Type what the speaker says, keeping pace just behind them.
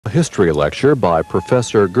history lecture by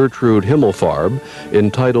Professor Gertrude Himmelfarb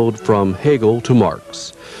entitled From Hegel to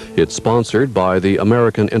Marx. It's sponsored by the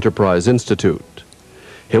American Enterprise Institute.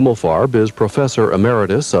 Himmelfarb is Professor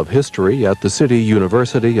Emeritus of History at the City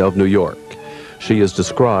University of New York. She is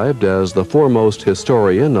described as the foremost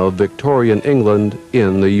historian of Victorian England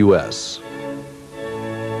in the U.S.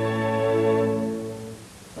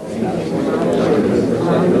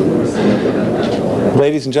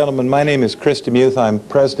 Ladies and gentlemen, my name is Chris DeMuth. I'm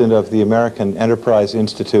president of the American Enterprise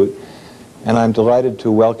Institute, and I'm delighted to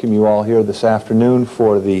welcome you all here this afternoon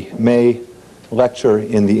for the May lecture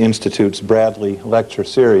in the Institute's Bradley Lecture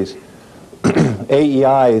Series.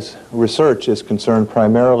 AEI's research is concerned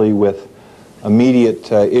primarily with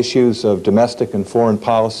immediate issues of domestic and foreign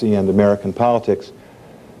policy and American politics,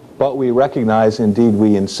 but we recognize, indeed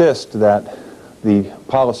we insist, that the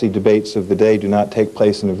policy debates of the day do not take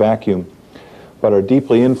place in a vacuum, but are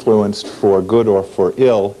deeply influenced, for good or for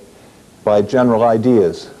ill, by general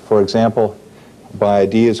ideas. For example, by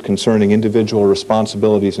ideas concerning individual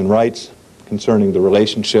responsibilities and rights, concerning the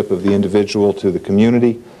relationship of the individual to the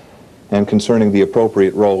community, and concerning the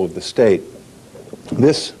appropriate role of the state.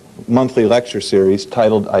 This monthly lecture series,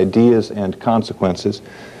 titled Ideas and Consequences,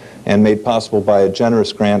 and made possible by a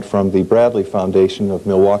generous grant from the Bradley Foundation of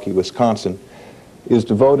Milwaukee, Wisconsin, is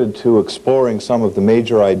devoted to exploring some of the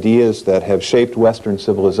major ideas that have shaped Western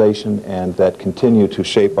civilization and that continue to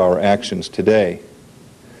shape our actions today.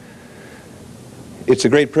 It's a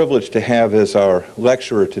great privilege to have as our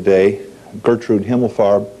lecturer today Gertrude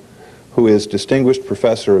Himmelfarb, who is Distinguished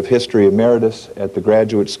Professor of History Emeritus at the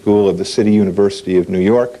Graduate School of the City University of New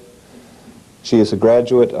York. She is a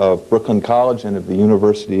graduate of Brooklyn College and of the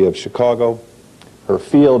University of Chicago. Her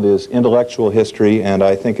field is intellectual history, and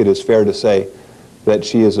I think it is fair to say that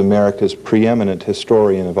she is America's preeminent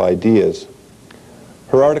historian of ideas.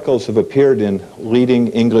 Her articles have appeared in leading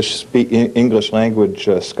English language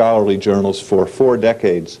scholarly journals for 4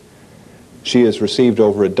 decades. She has received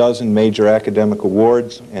over a dozen major academic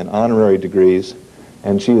awards and honorary degrees,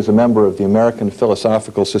 and she is a member of the American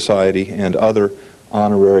Philosophical Society and other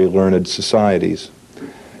honorary learned societies.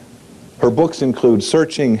 Her books include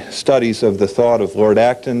searching studies of the thought of Lord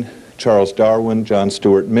Acton, Charles Darwin, John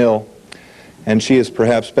Stuart Mill, and she is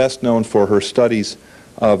perhaps best known for her studies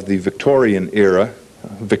of the Victorian era,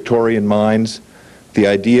 Victorian minds, the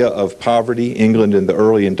idea of poverty, England in the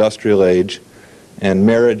early industrial age, and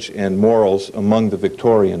marriage and morals among the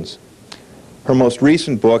Victorians. Her most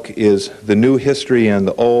recent book is The New History and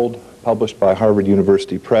the Old, published by Harvard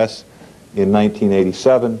University Press in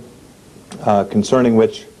 1987, concerning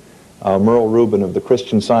which Merle Rubin of the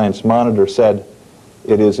Christian Science Monitor said,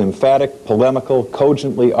 "It is emphatic, polemical,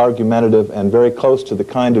 cogently argumentative, and very close to the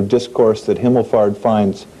kind of discourse that Himmelfarb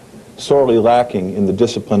finds sorely lacking in the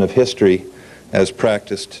discipline of history as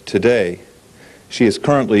practiced today." She is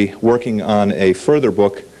currently working on a further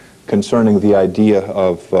book concerning the idea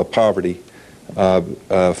of poverty,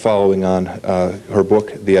 following on her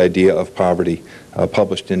book, The Idea of Poverty,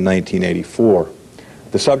 published in 1984.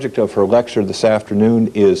 The subject of her lecture this afternoon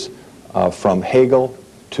is From Hegel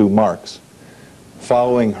to Marx.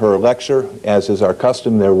 Following her lecture, as is our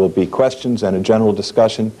custom, there will be questions and a general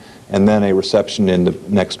discussion, and then a reception in the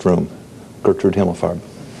next room. Gertrude Himmelfarb.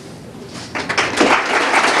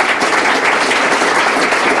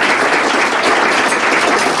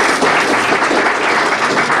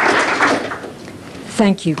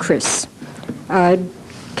 Thank you, Chris.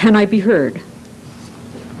 Can I be heard?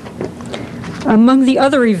 Among the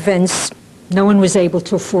other events no one was able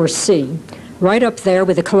to foresee, right up there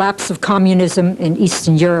with the collapse of communism in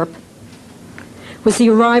Eastern Europe, was the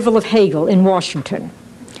arrival of Hegel in Washington.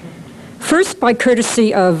 First, by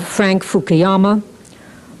courtesy of Frank Fukuyama,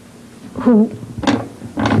 who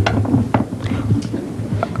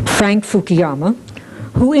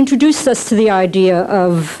introduced us to the idea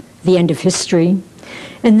of the end of history,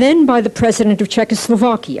 and then by the president of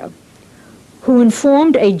Czechoslovakia, who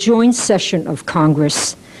informed a joint session of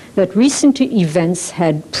Congress that recent events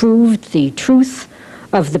had proved the truth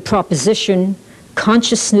of the proposition,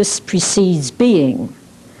 consciousness precedes being.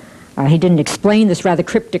 He didn't explain this rather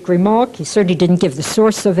cryptic remark. He certainly didn't give the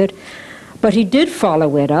source of it, but he did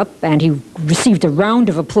follow it up, and he received a round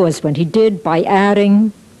of applause when he did, by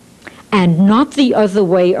adding, "and not the other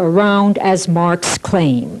way around as Marx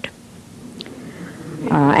claimed."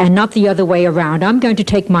 And not the other way around. I'm going to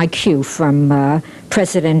take my cue from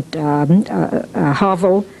President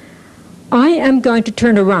Havel. I am going to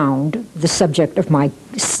turn around the subject of my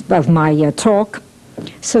talk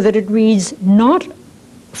so that it reads not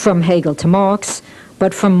from Hegel to Marx,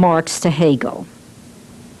 but from Marx to Hegel.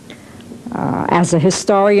 As a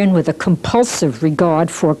historian with a compulsive regard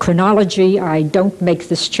for chronology, I don't make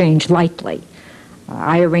this change lightly.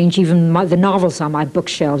 I arrange even the novels on my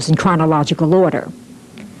bookshelves in chronological order.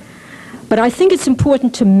 But I think it's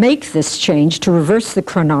important to make this change, to reverse the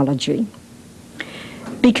chronology,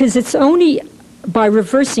 because it's only by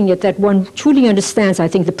reversing it that one truly understands, I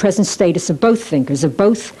think, the present status of both thinkers, of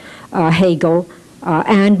both Hegel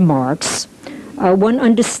and Marx. One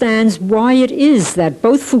understands why it is that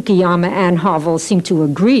both Fukuyama and Havel seem to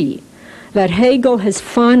agree that Hegel has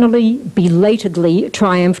finally, belatedly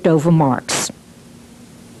triumphed over Marx.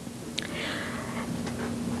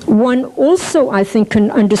 One also, I think, can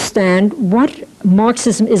understand what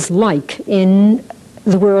Marxism is like in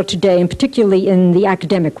the world today, and particularly in the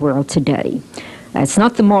academic world today. It's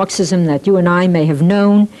not the Marxism that you and I may have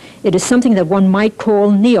known. It is something that one might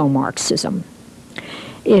call neo-Marxism.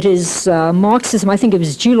 It is Marxism, I think it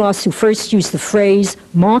was Gilas who first used the phrase,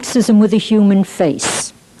 Marxism with a human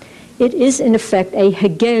face. It is, in effect, a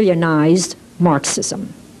Hegelianized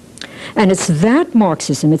Marxism. And it's that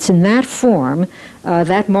Marxism, it's in that form,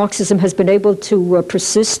 that Marxism has been able to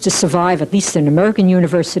persist, to survive, at least in American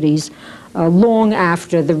universities, long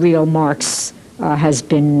after the real Marxism has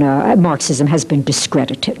been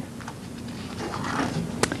discredited.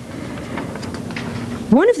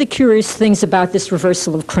 One of the curious things about this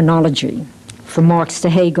reversal of chronology from Marx to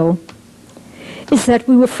Hegel is that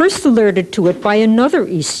we were first alerted to it by another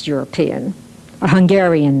East European, a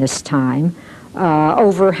Hungarian this time,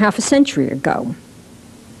 over half a century ago.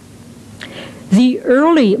 The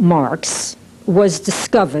early Marx was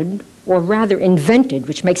discovered, or rather invented,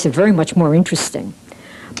 which makes it very much more interesting,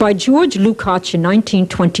 by George Lukács in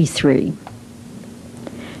 1923.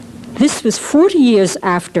 This was 40 years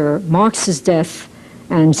after Marx's death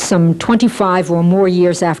and some 25 or more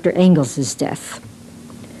years after Engels' death.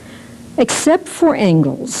 Except for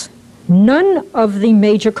Engels, none of the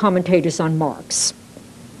major commentators on Marx,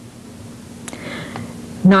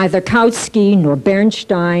 neither Kautsky, nor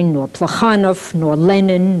Bernstein, nor Plekhanov, nor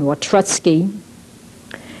Lenin, nor Trotsky,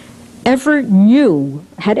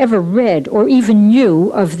 had ever read or even knew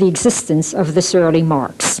of the existence of this early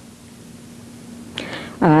Marx.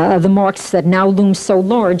 The Marx that now looms so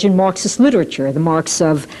large in Marxist literature, the Marx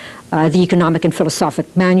of the economic and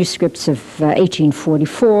philosophic manuscripts of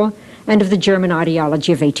 1844 and of the German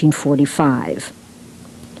ideology of 1845.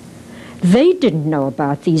 They didn't know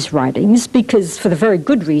about these writings because, for the very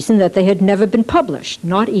good reason that they had never been published,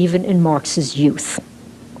 not even in Marx's youth.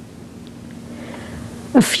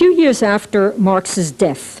 A few years after Marx's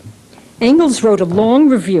death, Engels wrote a long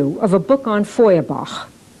review of a book on Feuerbach,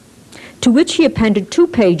 to which he appended 2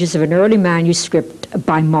 pages of an early manuscript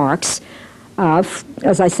by Marx,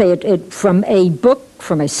 as I say, from a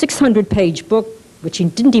 600-page book, which he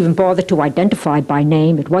didn't even bother to identify by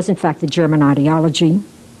name. It was, in fact, the German ideology.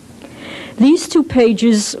 These 2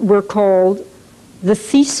 pages were called The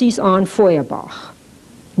Theses on Feuerbach,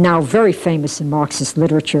 now very famous in Marxist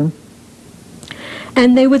literature.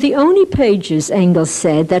 And they were the only pages, Engels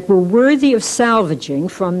said, that were worthy of salvaging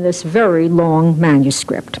from this very long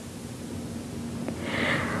manuscript.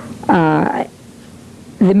 The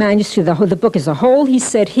manuscript, the book as a whole, he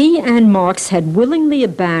said he and Marx had willingly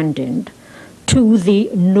abandoned to the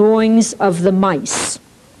gnawings of the mice.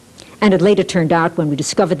 And it later turned out, when we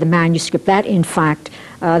discovered the manuscript, that, in fact,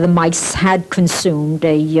 the mice had consumed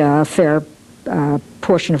a fair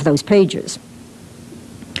portion of those pages.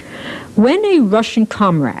 When a Russian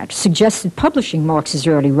comrade suggested publishing Marx's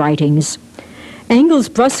early writings, Engels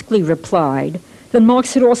brusquely replied that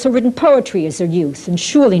Marx had also written poetry as a youth, and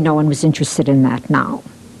surely no one was interested in that now.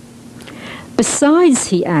 Besides,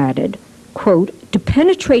 he added, quote, to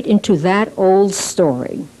penetrate into that old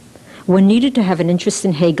story, one needed to have an interest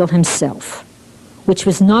in Hegel himself, which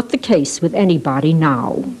was not the case with anybody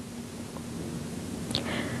now.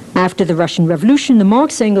 After the Russian Revolution, the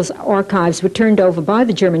Marx-Engels archives were turned over by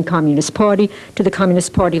the German Communist Party to the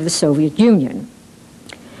Communist Party of the Soviet Union.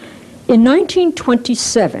 In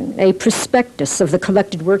 1927, a prospectus of the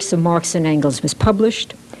collected works of Marx and Engels was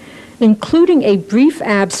published, including a brief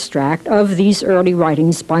abstract of these early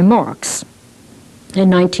writings by Marx. In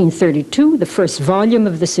 1932, the first volume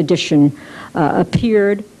of this edition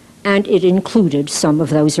appeared, and it included some of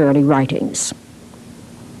those early writings.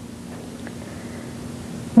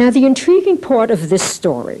 Now, the intriguing part of this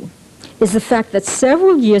story is the fact that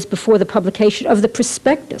several years before the publication of the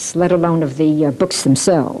prospectus, let alone of the books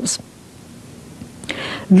themselves,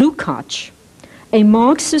 Lukács, a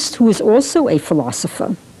Marxist who is also a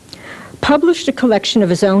philosopher, published a collection of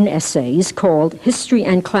his own essays called History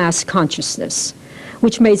and Class Consciousness,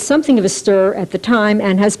 which made something of a stir at the time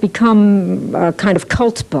and has become a kind of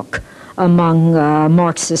cult book among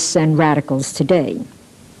Marxists and radicals today.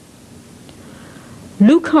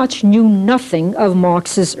 Lukács knew nothing of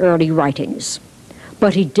Marx's early writings,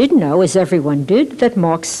 but he did know, as everyone did, that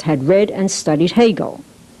Marx had read and studied Hegel.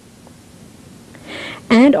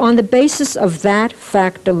 And on the basis of that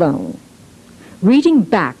fact alone, reading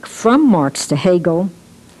back from Marx to Hegel,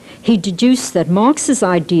 he deduced that Marx's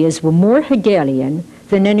ideas were more Hegelian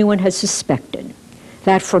than anyone had suspected.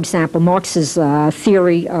 That, for example, Marx's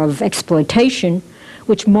theory of exploitation,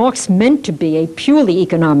 which Marx meant to be a purely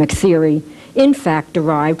economic theory, in fact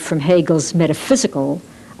derived from Hegel's metaphysical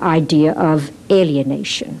idea of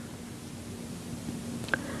alienation.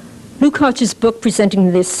 Lukács's book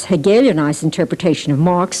presenting this Hegelianized interpretation of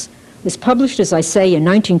Marx was published, as I say, in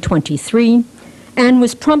 1923 and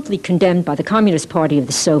was promptly condemned by the Communist Party of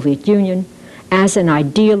the Soviet Union as an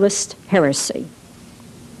idealist heresy.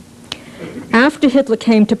 After Hitler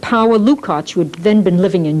came to power, Lukács, who had then been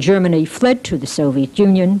living in Germany, fled to the Soviet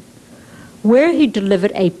Union, where he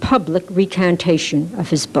delivered a public recantation of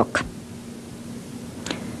his book.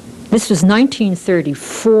 This was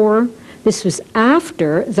 1934. This was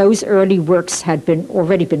after those early works had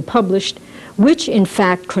already been published, which in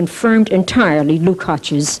fact confirmed entirely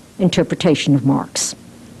Lukács's interpretation of Marx.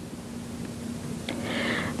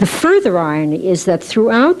 The further irony is that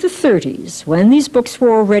throughout the 30s, when these books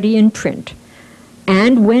were already in print,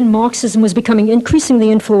 and when Marxism was becoming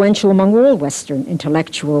increasingly influential among all Western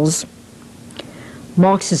intellectuals,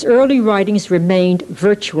 Marx's early writings remained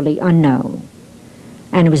virtually unknown.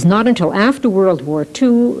 And it was not until after World War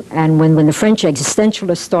II, and when the French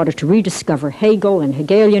existentialists started to rediscover Hegel and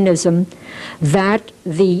Hegelianism, that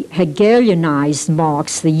the Hegelianized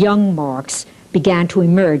Marx, the young Marx, began to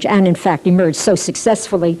emerge, and in fact emerged so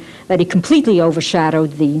successfully that he completely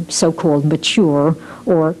overshadowed the so-called mature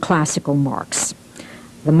or classical Marx.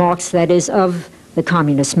 The Marx, that is, of the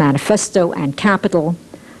Communist Manifesto and Capital,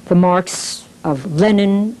 the Marx of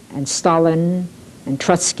Lenin and Stalin and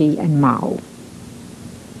Trotsky and Mao.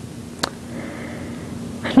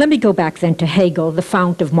 Let me go back then to Hegel, the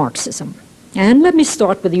fount of Marxism. And let me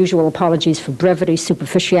start with the usual apologies for brevity,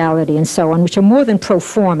 superficiality, and so on, which are more than pro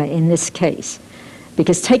forma in this case,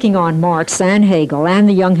 because taking on Marx and Hegel and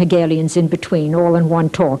the young Hegelians in between all in one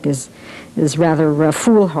talk is rather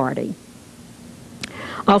foolhardy.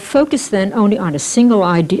 I'll focus then only on a single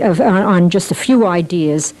idea, on just a few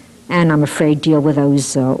ideas, and I'm afraid deal with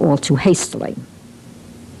those all too hastily.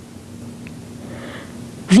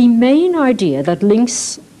 The main idea that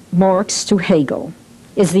links Marx to Hegel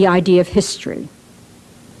is the idea of history.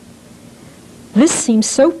 This seems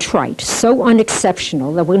so trite, so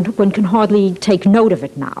unexceptional, that one can hardly take note of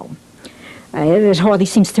it now. It hardly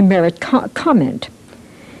seems to merit comment.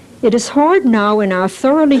 It is hard now in our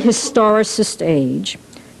thoroughly historicist age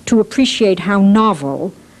to appreciate how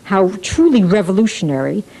novel, how truly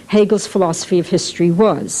revolutionary Hegel's philosophy of history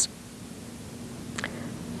was.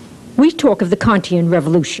 We talk of the Kantian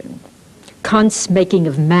revolution, Kant's making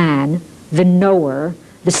of man, the knower,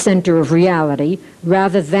 the center of reality,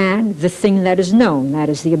 rather than the thing that is known, that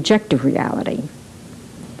is the objective reality.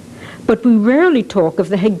 But we rarely talk of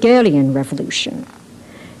the Hegelian revolution,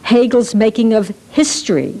 Hegel's making of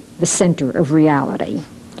history the center of reality,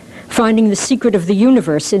 finding the secret of the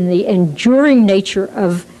universe in the enduring nature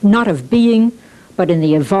of, not of being, but in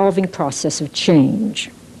the evolving process of change.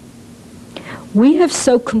 We have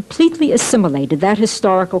so completely assimilated that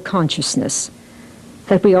historical consciousness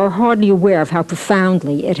that we are hardly aware of how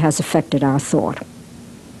profoundly it has affected our thought.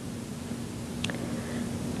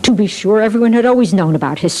 To be sure, everyone had always known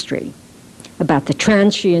about history, about the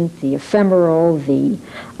transient, the ephemeral, the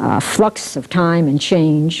flux of time and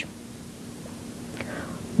change.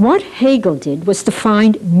 What Hegel did was to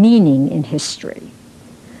find meaning in history.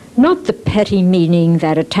 Not the petty meaning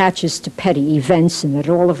that attaches to petty events and that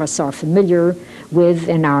all of us are familiar with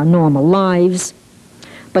in our normal lives,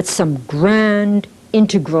 but some grand,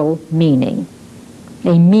 integral meaning,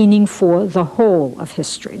 a meaning for the whole of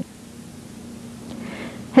history.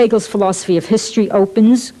 Hegel's philosophy of history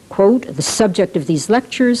opens, quote, "The subject of these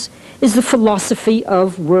lectures is the philosophy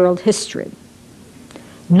of world history."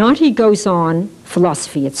 Not, he goes on,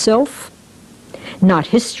 philosophy itself, not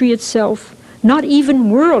history itself, not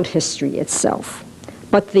even world history itself,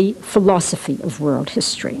 but the philosophy of world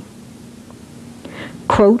history.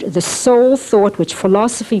 Quote, "The sole thought which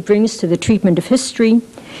philosophy brings to the treatment of history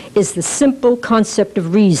is the simple concept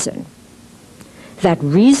of reason, that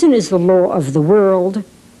reason is the law of the world,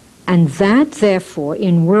 and that, therefore,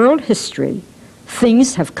 in world history,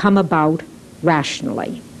 things have come about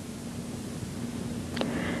rationally."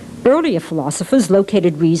 Earlier philosophers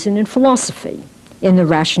located reason in philosophy, in the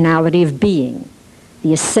rationality of being,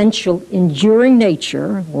 the essential enduring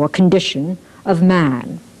nature or condition of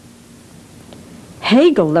man.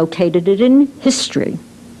 Hegel located it in history,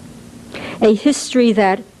 a history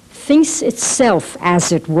that thinks itself,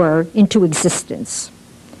 as it were, into existence,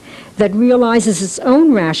 that realizes its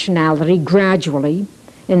own rationality gradually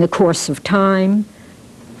in the course of time,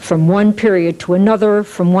 from one period to another,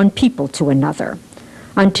 from one people to another,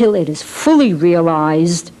 until it is fully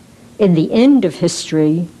realized in the end of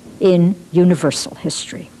history, in universal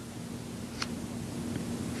history.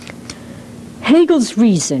 Hegel's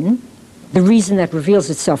reason, the reason that reveals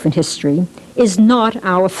itself in history, is not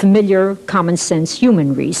our familiar common sense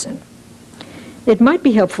human reason. It might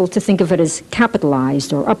be helpful to think of it as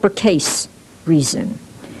capitalized or uppercase reason,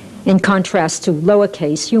 in contrast to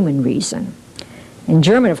lowercase human reason. In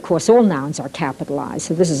German, of course, all nouns are capitalized,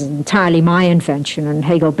 so this is entirely my invention, and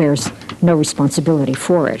Hegel bears no responsibility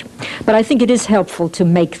for it. But I think it is helpful to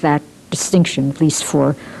make that distinction, at least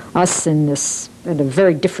for us in a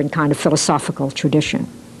very different kind of philosophical tradition.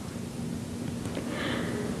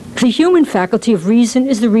 The human faculty of reason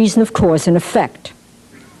is the reason of cause and effect,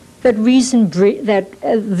 the reason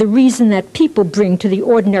that people bring to the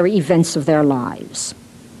ordinary events of their lives.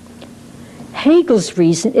 Hegel's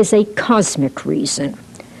reason is a cosmic reason,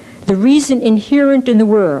 the reason inherent in the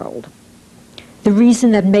world, the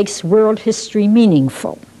reason that makes world history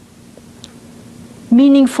meaningful.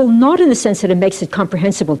 Meaningful not in the sense that it makes it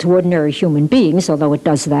comprehensible to ordinary human beings, although it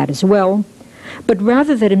does that as well, but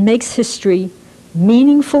rather that it makes history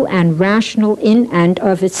meaningful and rational in and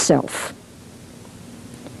of itself.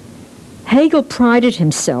 Hegel prided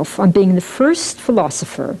himself on being the first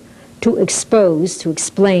philosopher to explain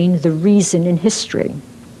the reason in history.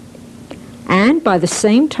 And by the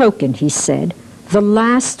same token, he said, the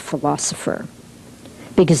last philosopher,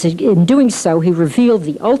 because in doing so, he revealed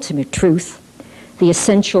the ultimate truth, the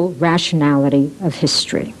essential rationality of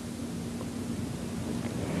history.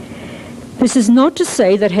 This is not to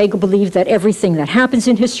say that Hegel believed that everything that happens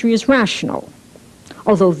in history is rational,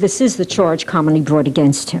 although this is the charge commonly brought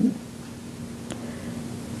against him.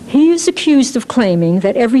 He is accused of claiming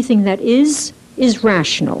that everything that is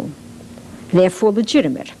rational, therefore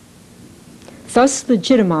legitimate, thus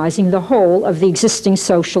legitimizing the whole of the existing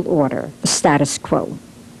social order, the status quo.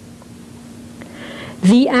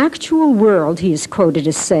 The actual world, he is quoted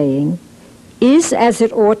as saying, is as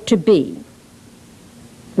it ought to be.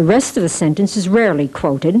 The rest of the sentence is rarely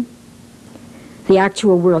quoted. The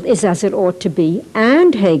actual world is as it ought to be,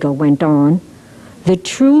 and Hegel went on, the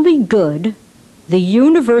truly good, the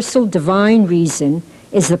universal divine reason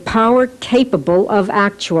is the power capable of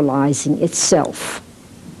actualizing itself.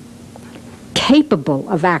 Capable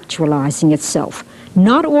of actualizing itself,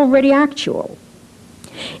 not already actual.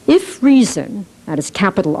 If reason, that is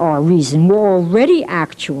capital R reason, were already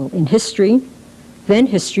actual in history, then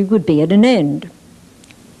history would be at an end.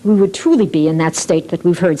 We would truly be in that state that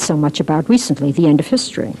we've heard so much about recently, the end of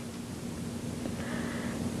history.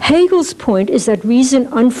 Hegel's point is that reason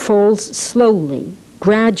unfolds slowly,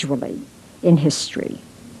 gradually in history.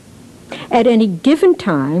 At any given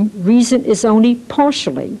time, reason is only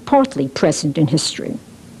partly present in history.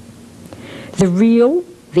 The real,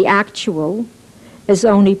 the actual, is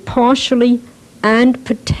only partially and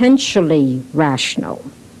potentially rational.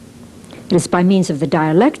 It is by means of the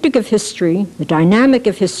dialectic of history, the dynamic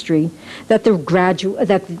of history, that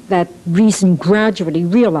that reason gradually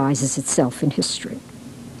realizes itself in history.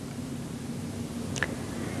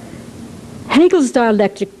 Hegel's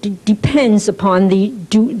dialectic depends upon the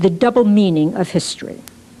double meaning of history.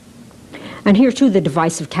 And here, too, the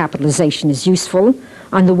device of capitalization is useful.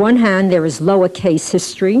 On the one hand, there is lowercase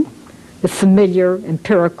history, the familiar,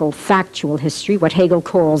 empirical, factual history, what Hegel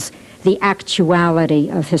calls the actuality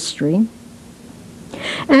of history.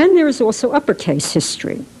 And there is also uppercase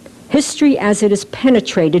history, history as it is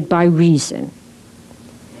penetrated by reason,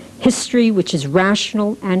 history which is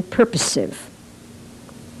rational and purposive.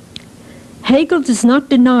 Hegel does not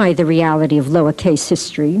deny the reality of lowercase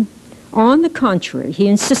history. On the contrary, he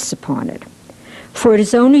insists upon it. For it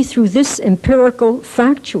is only through this empirical,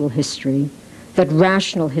 factual history that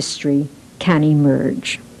rational history can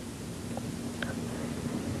emerge.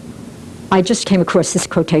 I just came across this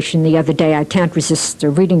quotation the other day. I can't resist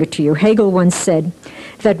reading it to you. Hegel once said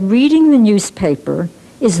that reading the newspaper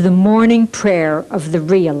is the morning prayer of the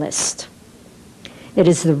realist. It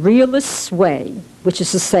is the realist's way, which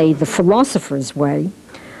is to say the philosopher's way,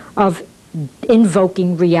 of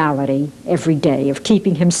invoking reality every day, of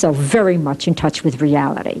keeping himself very much in touch with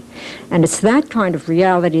reality. And it's that kind of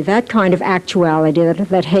reality, that kind of actuality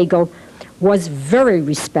that Hegel was very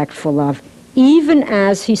respectful of, even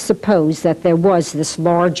as he supposed that there was this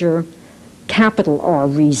larger capital R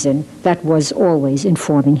reason that was always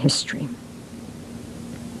informing history.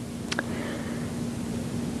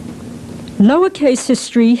 Lowercase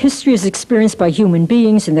history, history as experienced by human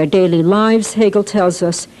beings in their daily lives, Hegel tells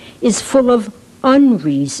us, is full of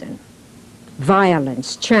unreason,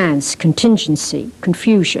 violence, chance, contingency,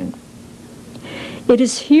 confusion. It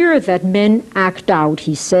is here that men act out,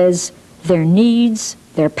 he says, their needs,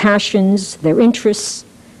 their passions, their interests,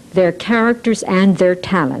 their characters, and their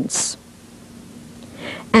talents.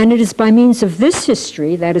 And it is by means of this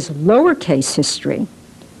history, that is lowercase history,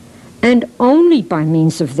 and only by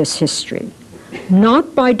means of this history,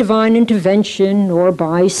 not by divine intervention or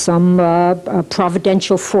by some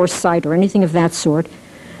providential foresight or anything of that sort,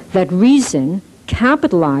 that reason,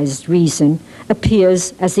 capitalized reason,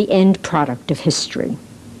 appears as the end product of history.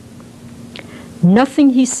 Nothing,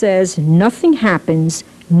 he says, nothing happens,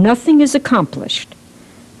 nothing is accomplished,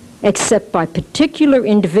 except by particular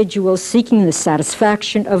individuals seeking the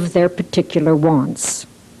satisfaction of their particular wants.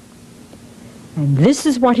 And this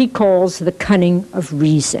is what he calls the cunning of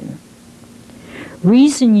reason.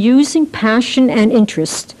 Reason using passion and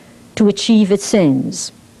interest to achieve its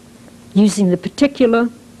ends, using the particular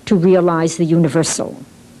to realize the universal.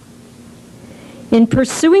 In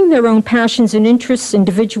pursuing their own passions and interests,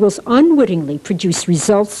 individuals unwittingly produce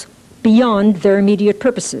results beyond their immediate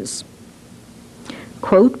purposes.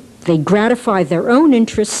 Quote, they gratify their own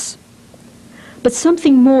interests, but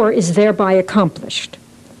something more is thereby accomplished,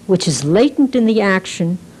 which is latent in the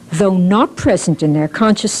action, though not present in their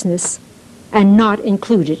consciousness and not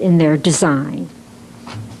included in their design.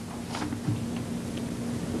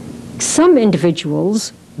 Some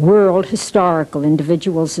individuals, world historical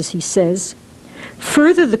individuals, as he says,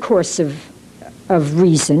 further the course of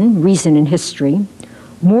reason in history,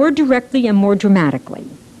 more directly and more dramatically.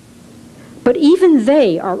 But even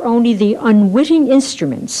they are only the unwitting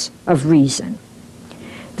instruments of reason.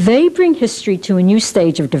 They bring history to a new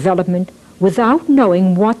stage of development without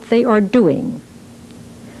knowing what they are doing.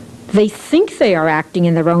 They think they are acting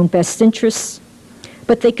in their own best interests,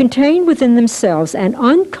 but they contain within themselves an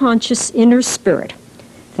unconscious inner spirit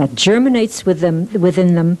that germinates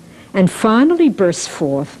within them and finally bursts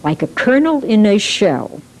forth like a kernel in a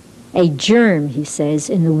shell, a germ, he says,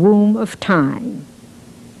 in the womb of time.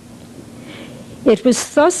 It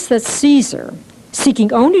was thus that Caesar,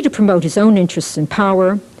 seeking only to promote his own interests and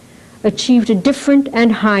power, achieved a different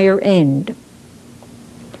and higher end.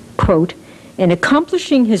 Quote, in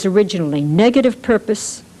accomplishing his originally negative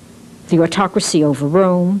purpose, the autocracy over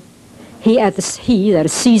Rome, that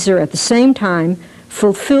is Caesar, at the same time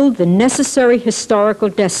fulfilled the necessary historical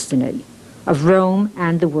destiny of Rome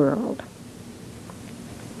and the world.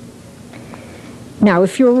 Now,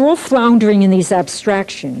 if you're all floundering in these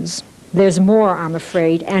abstractions, there's more, I'm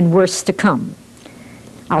afraid, and worse to come.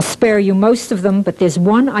 I'll spare you most of them, but there's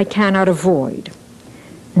one I cannot avoid,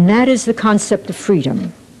 and that is the concept of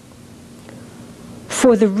freedom.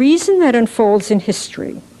 For the reason that unfolds in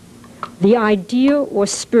history, the idea or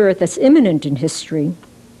spirit that's immanent in history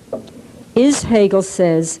is, Hegel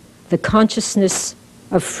says, the consciousness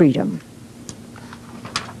of freedom.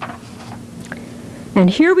 And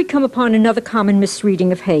here we come upon another common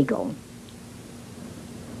misreading of Hegel.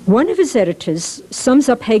 One of his editors sums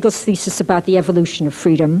up Hegel's thesis about the evolution of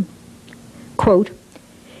freedom, quote,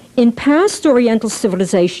 in past Oriental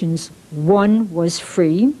civilizations, one was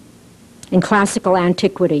free. In classical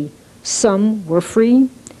antiquity, some were free.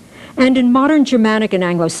 And in modern Germanic and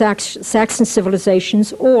Anglo-Saxon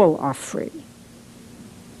civilizations, all are free.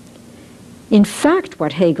 In fact,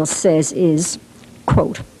 what Hegel says is,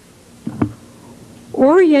 quote,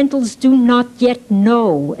 Orientals do not yet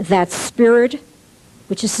know that spirit,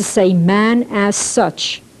 which is to say man as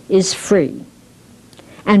such, is free.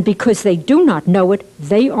 And because they do not know it,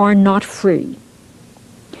 they are not free.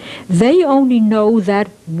 They only know that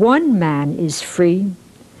one man is free,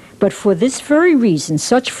 but for this very reason,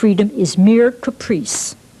 such freedom is mere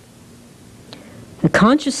caprice. The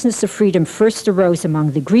consciousness of freedom first arose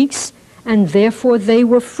among the Greeks, and therefore they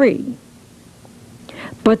were free.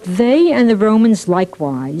 But they and the Romans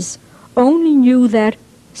likewise only knew that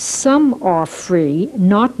some are free,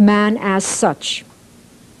 not man as such.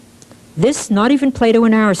 This not even Plato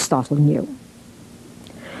and Aristotle knew.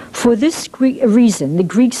 For this reason, the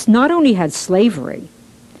Greeks not only had slavery,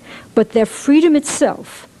 but their freedom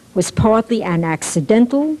itself was partly an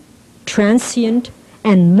accidental, transient,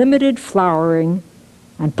 and limited flowering,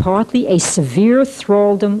 and partly a severe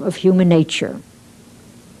thraldom of human nature.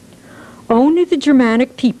 Only the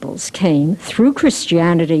Germanic peoples came, through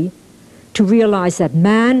Christianity, to realize that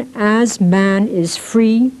man as man is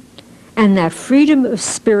free, and that freedom of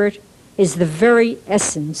spirit is the very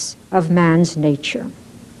essence of man's nature.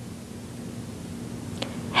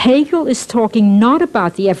 Hegel is talking not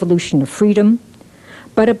about the evolution of freedom,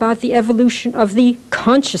 but about the evolution of the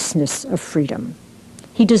consciousness of freedom.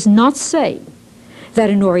 He does not say that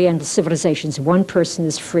in Oriental civilizations one person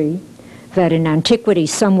is free, that in antiquity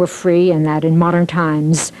some were free, and that in modern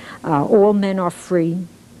times all men are free.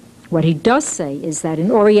 What he does say is that in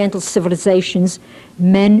Oriental civilizations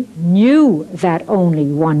men knew that only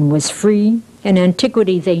one was free. In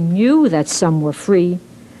antiquity they knew that some were free.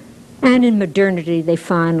 And in modernity, they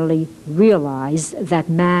finally realized that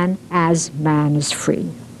man is free.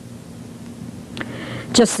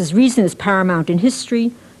 Just as reason is paramount in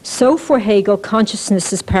history, so for Hegel,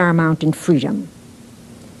 consciousness is paramount in freedom.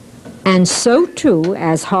 And so too,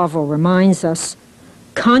 as Havel reminds us,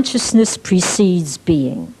 consciousness precedes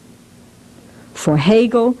being. For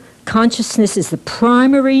Hegel, consciousness is the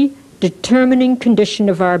primary determining condition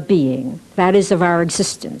of our being, that is, of our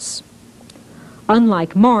existence.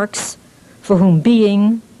 Unlike Marx, for whom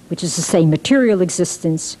being, which is to say material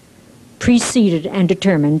existence, preceded and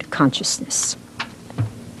determined consciousness.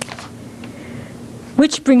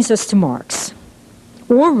 Which brings us to Marx,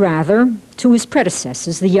 or rather to his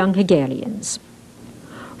predecessors, the young Hegelians.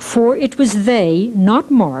 For it was they,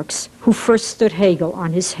 not Marx, who first stood Hegel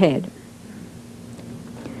on his head.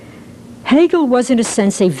 Hegel was in a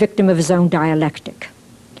sense a victim of his own dialectic.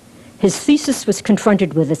 His thesis was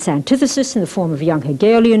confronted with its antithesis in the form of young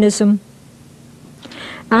Hegelianism,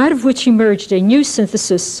 out of which emerged a new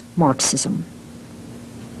synthesis, Marxism.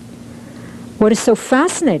 What is so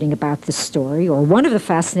fascinating about this story, or one of the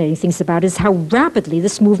fascinating things about it, is how rapidly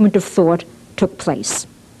this movement of thought took place.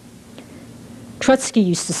 Trotsky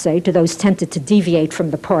used to say to those tempted to deviate from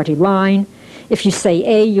the party line, if you say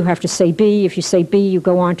A, you have to say B. If you say B, you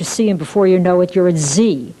go on to C, and before you know it, you're at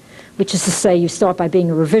Z. Which is to say, you start by being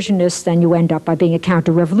a revisionist, and you end up by being a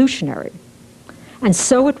counter-revolutionary. And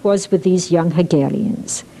so it was with these young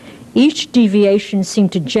Hegelians. Each deviation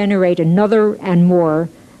seemed to generate another and more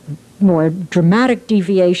dramatic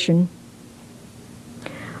deviation,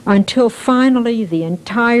 until finally the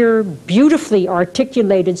entire beautifully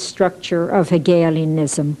articulated structure of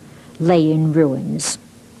Hegelianism lay in ruins.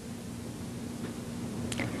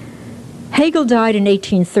 Hegel died in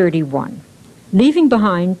 1831. Leaving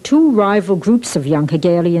behind two rival groups of young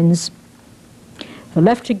Hegelians, the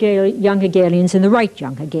left young Hegelians and the right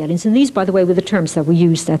young Hegelians. And these, by the way, were the terms that were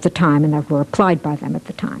used at the time and that were applied by them at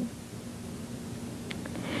the time.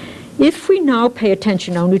 If we now pay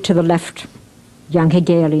attention only to the left young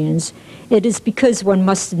Hegelians, it is because one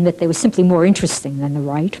must admit they were simply more interesting than the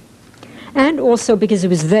right, and also because it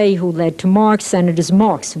was they who led to Marx, and it is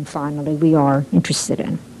Marx whom finally we are interested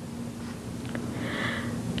in.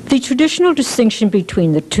 The traditional distinction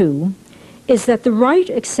between the two is that the right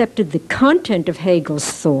accepted the content of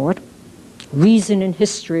Hegel's thought, reason in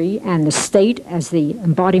history and the state as the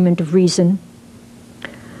embodiment of reason,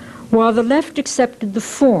 while the left accepted the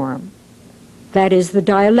form, that is, the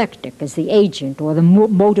dialectic as the agent or the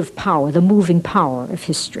motive power, the moving power of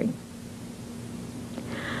history.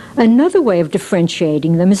 Another way of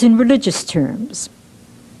differentiating them is in religious terms.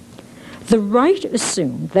 The right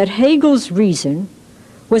assumed that Hegel's reason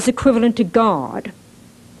was equivalent to God,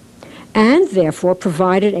 and therefore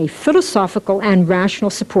provided a philosophical and rational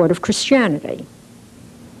support of Christianity,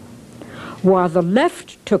 while the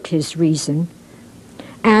left took his reason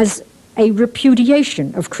as a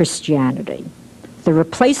repudiation of Christianity, the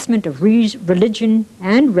replacement of religion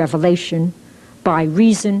and revelation by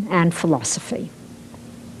reason and philosophy.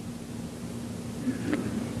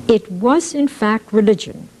 It was, in fact,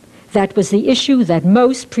 religion that was the issue that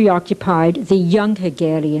most preoccupied the young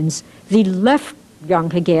Hegelians, the left young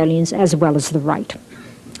Hegelians as well as the right.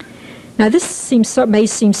 Now this may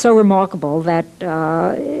seem so remarkable that,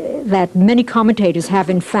 that many commentators have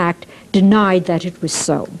in fact denied that it was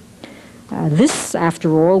so. This, after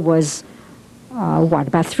all, was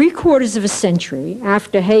about 3/4 of a century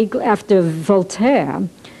after Voltaire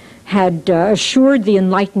had assured the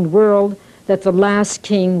enlightened world that the last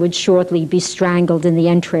king would shortly be strangled in the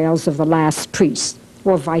entrails of the last priest,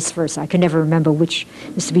 or vice versa. I can never remember which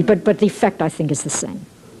is to be, but the effect, I think, is the same.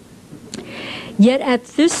 Yet at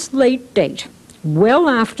this late date, well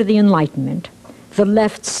after the Enlightenment, the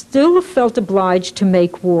left still felt obliged to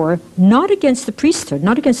make war not against the priesthood,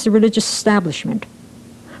 not against the religious establishment,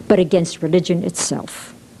 but against religion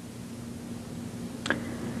itself.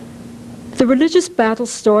 The religious battle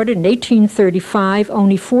started in 1835,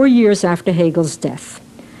 only 4 years after Hegel's death,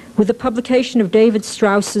 with the publication of David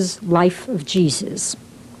Strauss's Life of Jesus.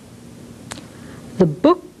 The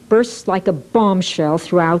book burst like a bombshell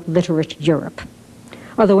throughout literate Europe.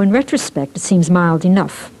 although in retrospect it seems mild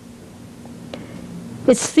enough.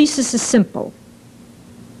 Its thesis is simple.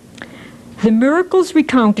 The miracles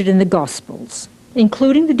recounted in the Gospels,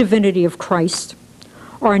 including the divinity of Christ,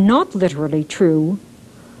 are not literally true,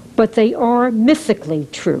 but they are mythically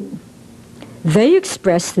true. They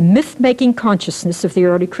express the myth-making consciousness of the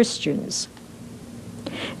early Christians.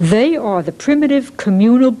 They are the primitive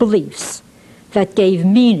communal beliefs that gave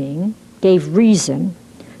meaning, gave reason,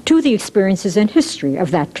 to the experiences and history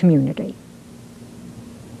of that community.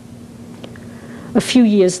 A few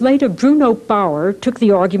years later, Bruno Bauer took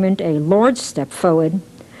the argument a large step forward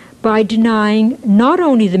by denying not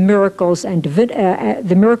only the miracles and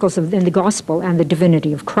the miracles in the gospel and the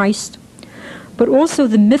divinity of Christ, but also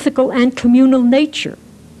the mythical and communal nature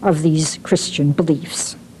of these Christian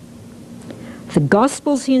beliefs. The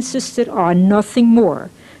Gospels, he insisted, are nothing more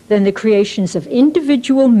than the creations of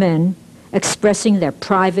individual men expressing their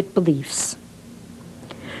private beliefs.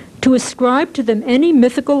 To ascribe to them any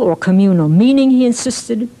mythical or communal meaning, he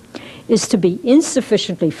insisted, is to be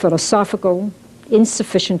insufficiently philosophical,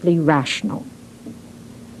 insufficiently rational.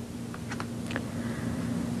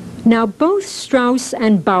 Now, both Strauss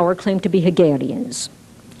and Bauer claimed to be Hegelians.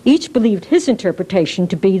 Each believed his interpretation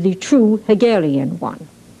to be the true Hegelian one.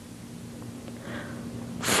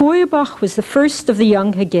 Feuerbach was the first of the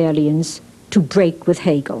young Hegelians to break with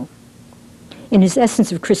Hegel. In his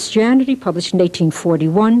Essence of Christianity, published in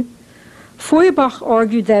 1841, Feuerbach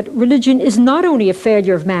argued that religion is not only a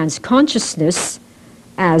failure of man's consciousness,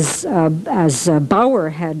 as Bauer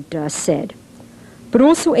had said, but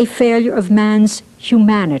also a failure of man's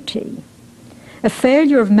humanity, a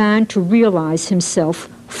failure of man to realize himself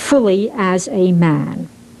fully as a man.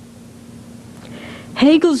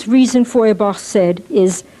 Hegel's reason, Feuerbach said,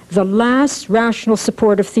 is the last rational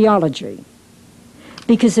support of theology,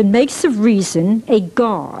 because it makes of reason a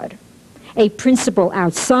God, a principle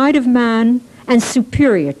outside of man and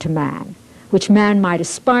superior to man, which man might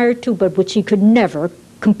aspire to, but which he could never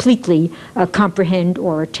completely comprehend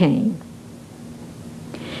or attain.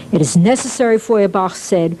 It is necessary, Feuerbach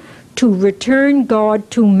said, to return God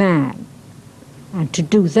to man. And to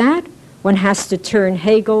do that, one has to turn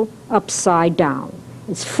Hegel upside down.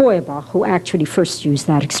 It's Feuerbach who actually first used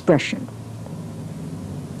that expression.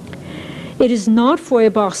 It is not,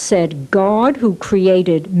 Feuerbach said, God who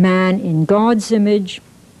created man in God's image.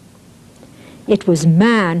 It was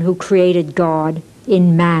man who created God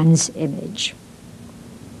in man's image.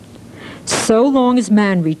 So long as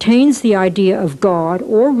man retains the idea of God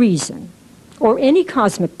or reason or any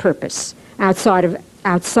cosmic purpose outside of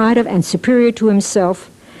and superior to himself,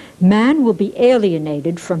 man will be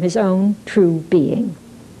alienated from his own true being.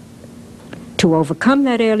 To overcome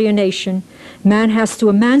that alienation, man has to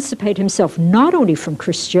emancipate himself not only from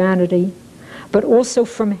Christianity, but also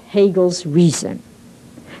from Hegel's reason,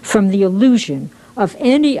 from the illusion of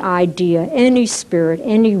any idea, any spirit,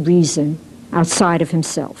 any reason outside of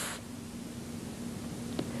himself.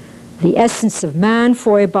 The essence of man,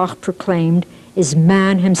 Feuerbach proclaimed, is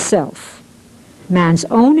man himself. Man's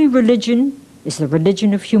only religion is the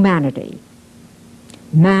religion of humanity.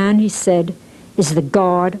 Man, he said, is the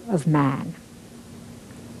God of man.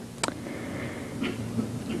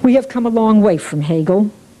 We have come a long way from Hegel,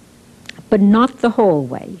 but not the whole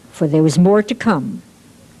way, for there was more to come.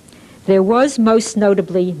 There was, most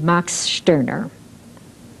notably, Max Stirner.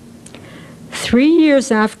 3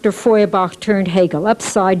 years after Feuerbach turned Hegel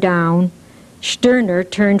upside down, Stirner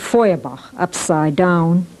turned Feuerbach upside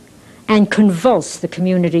down and convulsed the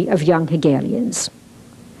community of young Hegelians.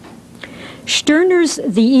 Stirner's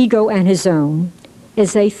The Ego and His Own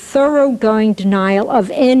is a thoroughgoing denial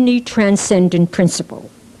of any transcendent principle,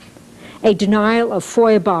 a denial of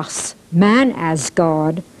Feuerbach's man as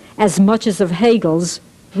God as much as of Hegel's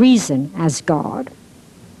reason as God.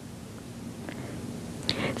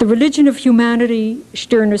 The religion of humanity,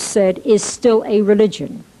 Stirner said, is still a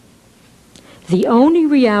religion. The only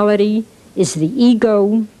reality is the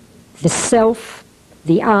ego, the self,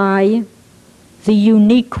 the I, the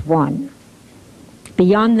unique one.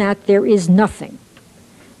 Beyond that, there is nothing.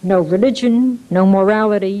 No religion, no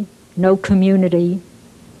morality, no community,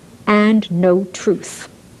 and no truth.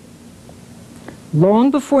 Long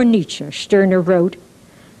before Nietzsche, Stirner wrote,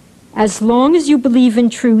 "As long as you believe in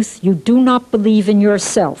truth, you do not believe in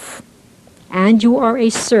yourself, and you are a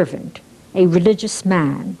servant, a religious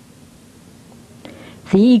man."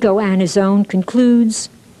 The Ego and His Own concludes,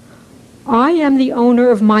 "I am the owner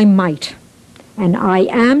of my might, and I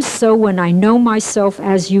am so when I know myself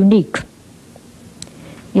as unique.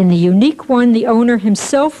 In the unique one, the owner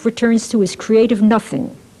himself returns to his creative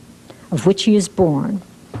nothing, of which he is born.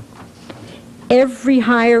 Every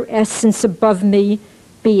higher essence above me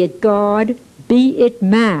be it God, be it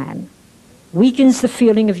man, weakens the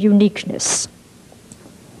feeling of uniqueness.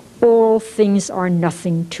 All things are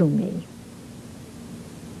nothing to me.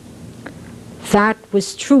 That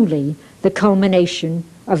was truly the culmination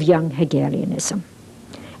of young Hegelianism,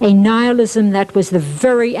 a nihilism that was the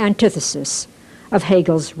very antithesis of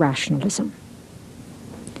Hegel's rationalism.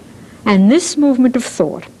 And this movement of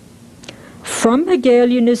thought, from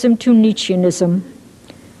Hegelianism to Nietzscheanism,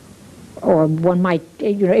 or one might,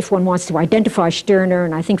 if one wants to identify Stirner,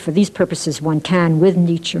 and I think for these purposes one can with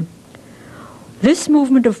Nietzsche, this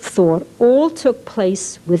movement of thought all took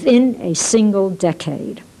place within a single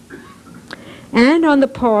decade, and on the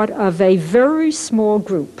part of a very small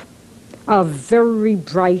group of very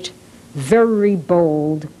bright, very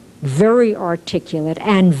bold, very articulate,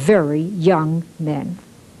 and very young men.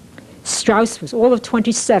 Strauss was all of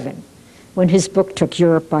 27 when his book took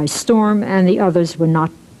Europe by storm, and the others were not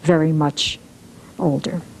very much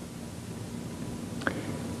older.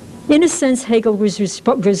 In a sense, Hegel was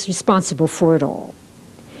responsible for it all.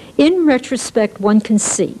 In retrospect, one can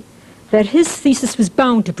see that his thesis was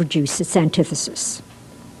bound to produce its antithesis.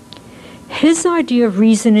 His idea of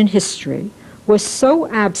reason in history was so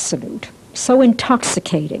absolute, so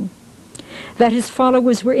intoxicating, that his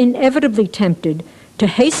followers were inevitably tempted to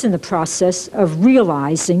hasten the process of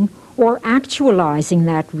realizing or actualizing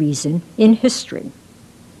that reason in history.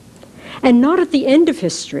 And not at the end of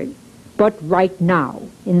history, but right now,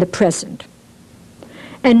 in the present.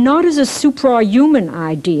 And not as a suprahuman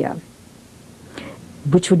idea,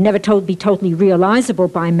 which would never be totally realizable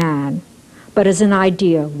by man, but as an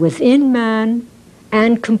idea within man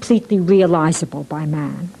and completely realizable by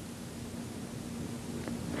man.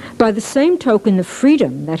 By the same token, the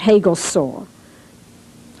freedom that Hegel saw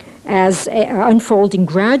as unfolding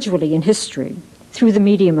gradually in history through the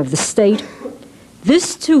medium of the state,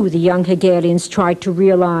 this too the young Hegelians tried to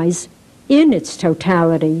realize in its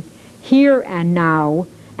totality, here and now,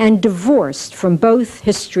 and divorced from both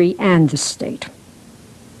history and the state.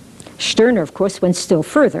 Stirner, of course, went still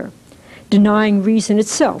further, denying reason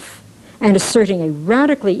itself and asserting a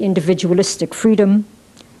radically individualistic freedom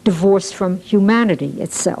divorced from humanity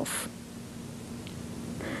itself.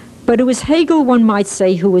 But it was Hegel, one might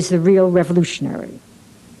say, who was the real revolutionary.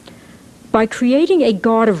 By creating a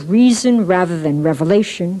God of reason rather than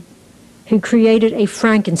revelation, he created a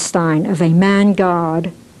Frankenstein of a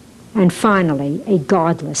man-God and finally a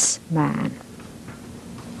godless man.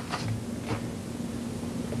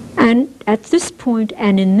 And at this point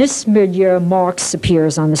and in this milieu, Marx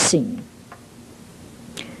appears on the scene.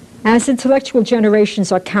 As intellectual generations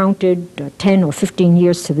are counted, 10 or 15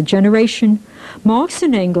 years to the generation, Marx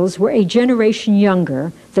and Engels were a generation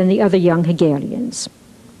younger than the other young Hegelians.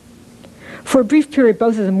 For a brief period,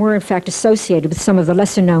 both of them were in fact associated with some of the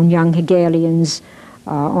lesser-known young Hegelians,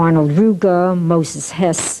 Arnold Ruger, Moses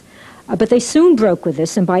Hess, but they soon broke with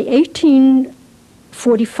this, and by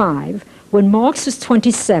 1845, when Marx was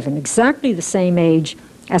 27, exactly the same age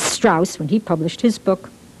as Strauss when he published his book,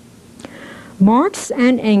 Marx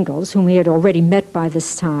and Engels, whom he had already met by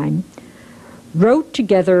this time, wrote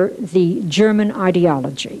together the German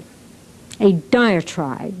ideology, a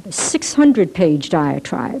diatribe, a 600-page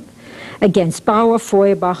diatribe against Bauer,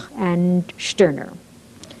 Feuerbach, and Stirner.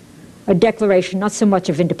 A declaration not so much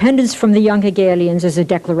of independence from the young Hegelians as a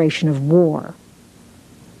declaration of war.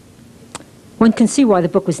 One can see why the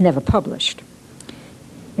book was never published.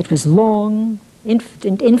 It was long,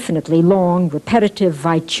 infinitely long, repetitive,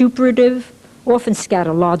 vituperative, often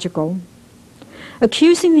scatological,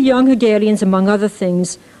 accusing the young Hegelians, among other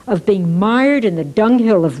things, of being mired in the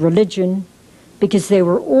dunghill of religion because they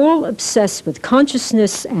were all obsessed with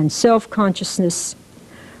consciousness and self-consciousness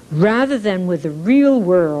rather than with the real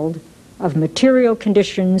world of material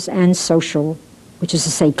conditions and social, which is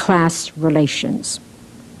to say, class relations.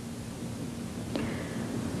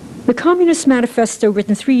 The Communist Manifesto,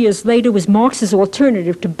 written 3 years later, was Marx's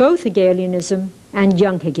alternative to both Hegelianism and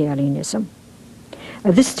young Hegelianism.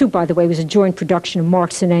 This, too, by the way, was a joint production of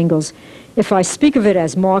Marx and Engels. If I speak of it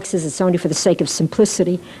as Marx's, it's only for the sake of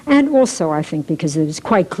simplicity, and also, I think, because it is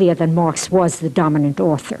quite clear that Marx was the dominant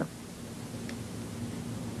author.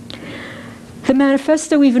 The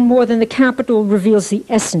manifesto, even more than the capital, reveals the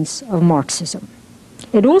essence of Marxism.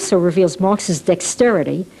 It also reveals Marx's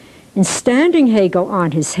dexterity in standing Hegel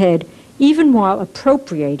on his head, even while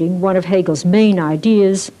appropriating one of Hegel's main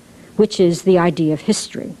ideas, which is the idea of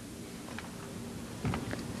history.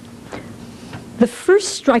 The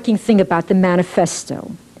first striking thing about the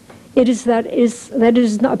manifesto,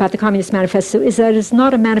 about the Communist Manifesto, is that it is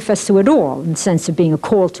not a manifesto at all in the sense of being a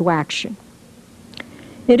call to action.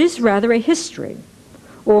 It is rather a history,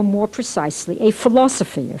 or more precisely, a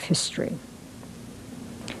philosophy of history.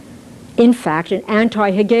 In fact, an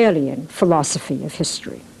anti-Hegelian philosophy of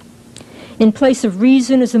history. In place of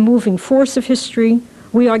reason as the moving force of history,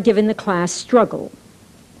 we are given the class struggle.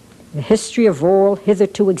 The history of all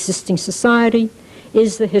hitherto existing society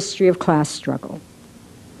is the history of class struggle.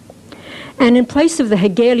 And in place of the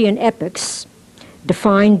Hegelian epics,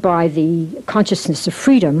 defined by the consciousness of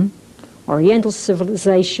freedom, Oriental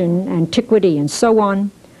civilization, antiquity, and so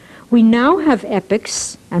on, we now have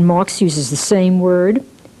epics, and Marx uses the same word,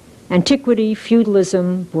 antiquity,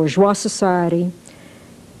 feudalism, bourgeois society,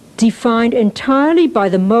 defined entirely by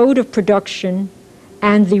the mode of production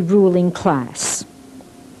and the ruling class.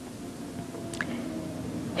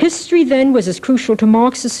 History then was as crucial to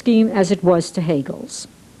Marx's scheme as it was to Hegel's.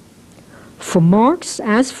 For Marx,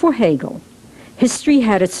 as for Hegel, history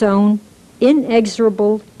had its own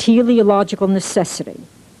inexorable teleological necessity.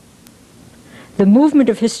 The movement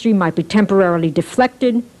of history might be temporarily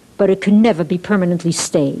deflected, but it could never be permanently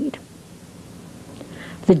stayed.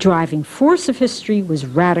 The driving force of history was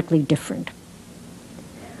radically different.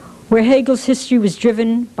 Where Hegel's history was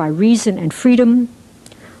driven by reason and freedom,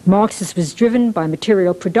 Marx's was driven by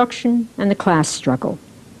material production and the class struggle.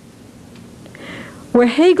 Where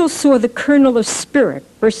Hegel saw the kernel of spirit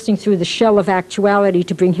bursting through the shell of actuality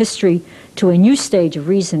to bring history to a new stage of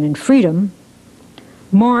reason and freedom,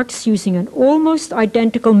 Marx, using an almost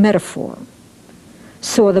identical metaphor,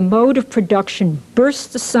 saw the mode of production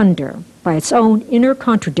burst asunder by its own inner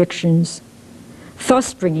contradictions,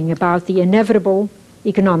 thus bringing about the inevitable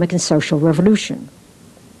economic and social revolution.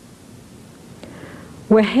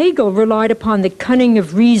 Where Hegel relied upon the cunning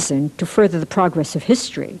of reason to further the progress of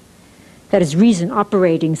history, that is, reason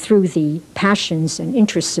operating through the passions and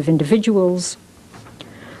interests of individuals,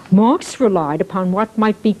 Marx relied upon what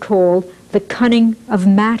might be called the cunning of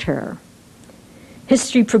matter,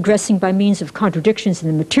 history progressing by means of contradictions in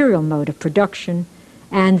the material mode of production,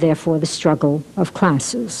 and therefore the struggle of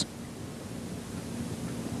classes.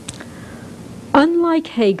 Unlike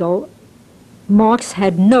Hegel, Marx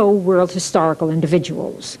had no world historical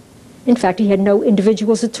individuals. In fact, he had no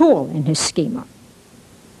individuals at all in his schema.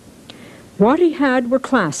 What he had were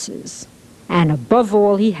classes, and above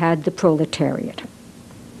all, he had the proletariat.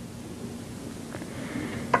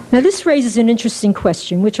 Now, this raises an interesting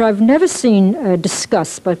question, which I've never seen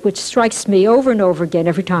discussed, but which strikes me over and over again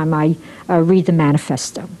every time I read the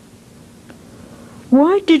manifesto.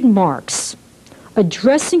 Why did Marx,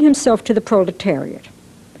 addressing himself to the proletariat,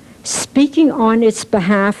 speaking on its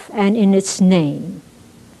behalf and in its name,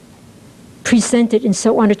 present it in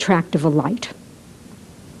so unattractive a light?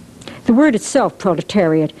 The word itself,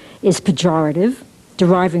 proletariat, is pejorative,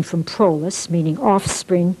 deriving from prolus, meaning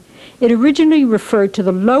offspring. It originally referred to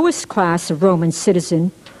the lowest class of Roman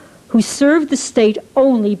citizen who served the state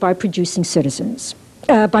only by producing citizens.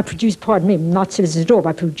 Not citizens at all,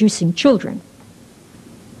 by producing children.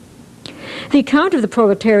 The account of the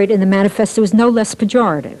proletariat in the manifesto is no less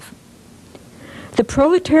pejorative. The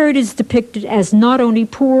proletariat is depicted as not only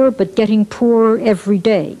poor, but getting poorer every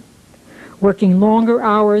day, working longer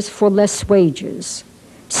hours for less wages,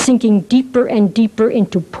 sinking deeper and deeper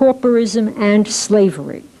into pauperism and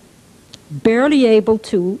slavery, barely able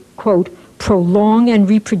to, quote, prolong and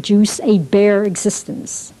reproduce a bare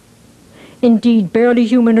existence. Indeed, barely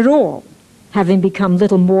human at all, having become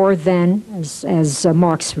little more than, as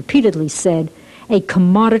Marx repeatedly said, a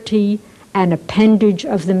commodity, an appendage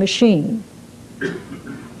of the machine.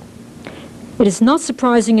 It is not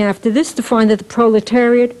surprising after this to find that the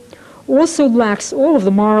proletariat also lacks all of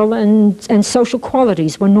the moral and social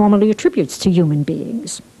qualities one normally attributes to human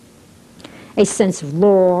beings. A sense of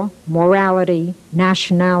law, morality,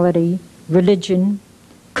 nationality, religion,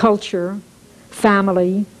 culture,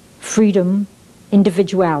 family, freedom,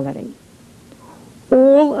 individuality.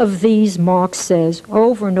 All of these, Marx says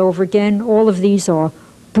over and over again, all of these are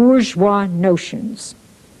bourgeois notions.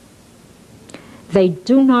 They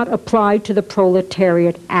do not apply to the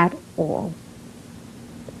proletariat at all.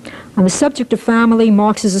 On the subject of family,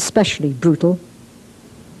 Marx is especially brutal.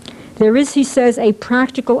 There is, he says, a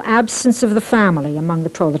practical absence of the family among the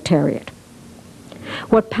proletariat.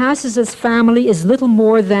 What passes as family is little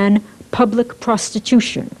more than public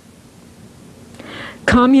prostitution.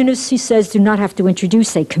 Communists, he says, do not have to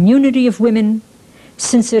introduce a community of women,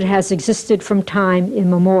 since it has existed from time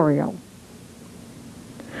immemorial.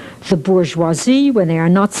 The bourgeoisie, when they are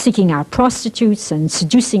not seeking out prostitutes and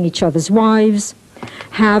seducing each other's wives,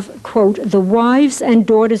 have, quote, the wives and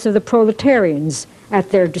daughters of the proletarians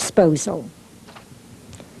at their disposal.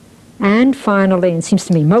 And finally, and seems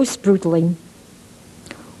to me most brutally,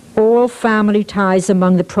 All family ties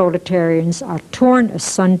among the proletarians are torn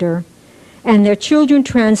asunder, and their children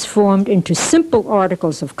transformed into simple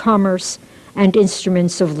articles of commerce and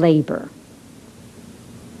instruments of labor.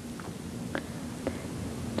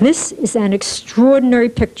 This is an extraordinary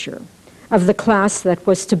picture of the class that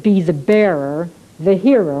was to be the bearer, the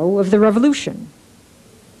hero of the revolution.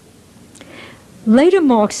 Later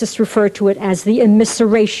Marxists refer to it as the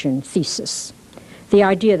immiseration thesis, the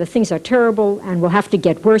idea that things are terrible and will have to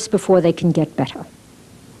get worse before they can get better.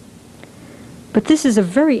 But this is a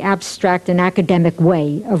very abstract and academic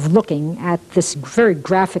way of looking at this very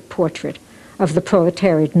graphic portrait of the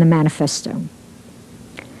proletariat in the manifesto.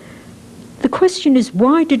 The question is,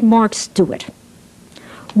 why did Marx do it?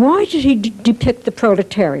 Why did he depict the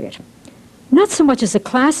proletariat? Not so much as a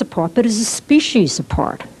class apart, but as a species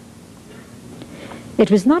apart. It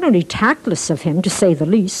was not only tactless of him, to say the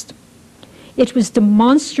least, it was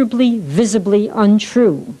demonstrably, visibly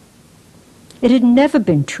untrue. It had never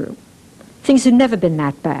been true. Things had never been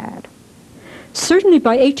that bad. Certainly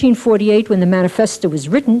by 1848, when the manifesto was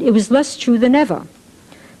written, it was less true than ever,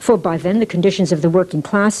 for by then the conditions of the working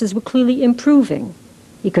classes were clearly improving,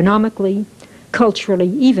 economically, culturally,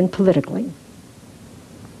 even politically.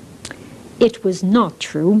 It was not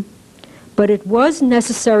true, but it was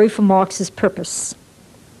necessary for Marx's purpose.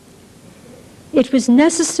 It was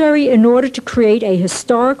necessary in order to create a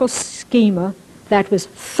historical schema that was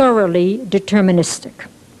thoroughly deterministic.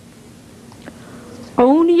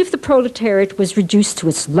 Only if the proletariat was reduced to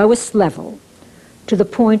its lowest level, to the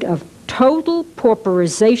point of total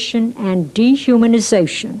pauperization and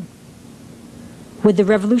dehumanization, would the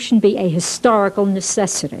revolution be a historical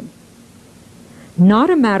necessity, not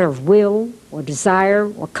a matter of will or desire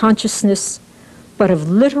or consciousness, but of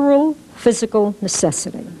literal physical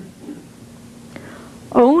necessity.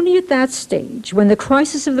 Only at that stage, when the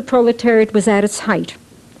crisis of the proletariat was at its height,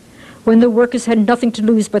 when the workers had nothing to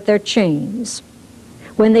lose but their chains,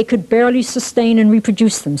 when they could barely sustain and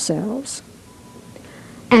reproduce themselves,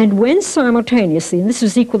 and when simultaneously, and this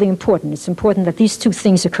is equally important, it's important that these two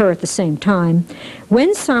things occur at the same time,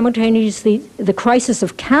 when simultaneously the crisis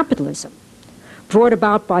of capitalism, brought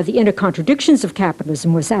about by the inner contradictions of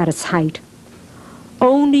capitalism, was at its height,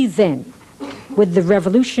 only then would the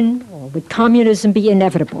revolution, or would communism, be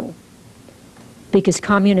inevitable, because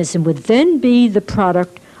communism would then be the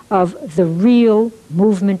product of the real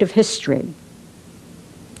movement of history.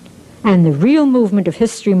 And the real movement of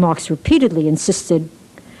history, Marx repeatedly insisted,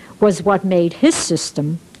 was what made his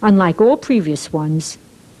system, unlike all previous ones,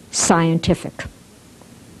 scientific.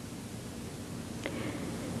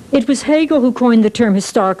 It was Hegel who coined the term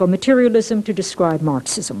historical materialism to describe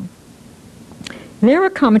Marxism. There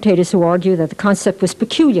are commentators who argue that the concept was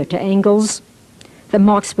peculiar to Engels, that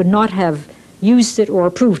Marx would not have used it or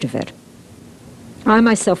approved of it. I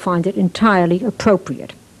myself find it entirely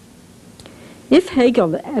appropriate. If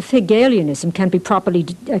Hegelianism can be properly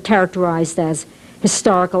characterized as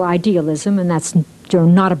historical idealism, and that's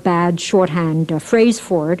not a bad shorthand phrase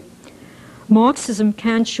for it, Marxism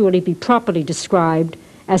can surely be properly described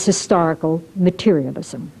as historical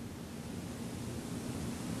materialism.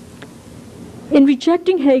 In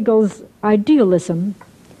rejecting Hegel's idealism,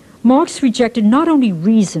 Marx rejected not only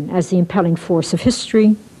reason as the impelling force of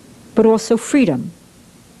history, but also freedom.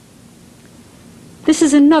 This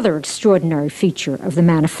is another extraordinary feature of the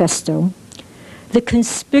manifesto, the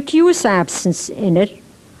conspicuous absence in it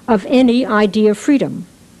of any idea of freedom.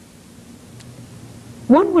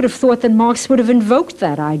 One would have thought that Marx would have invoked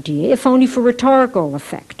that idea, if only for rhetorical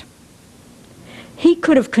effect. He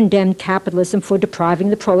could have condemned capitalism for depriving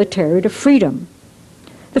the proletariat of freedom,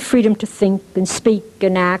 the freedom to think and speak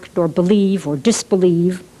and act or believe or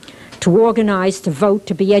disbelieve, to organize, to vote,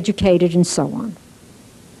 to be educated, and so on.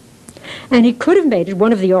 And he could have made it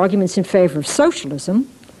one of the arguments in favor of socialism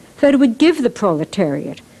that it would give the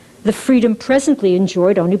proletariat the freedom presently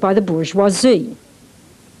enjoyed only by the bourgeoisie.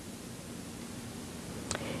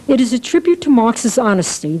 It is a tribute to Marx's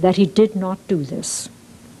honesty that he did not do this.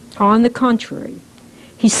 On the contrary,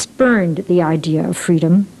 he spurned the idea of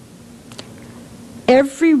freedom.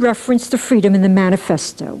 Every reference to freedom in the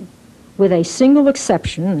manifesto, with a single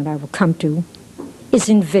exception that I will come to, is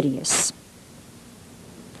invidious.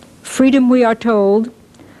 Freedom, we are told,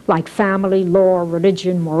 like family, law,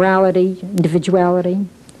 religion, morality, individuality,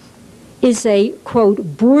 is a,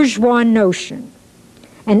 quote, bourgeois notion,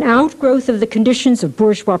 an outgrowth of the conditions of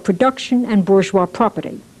bourgeois production and bourgeois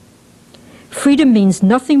property. Freedom means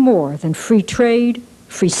nothing more than free trade,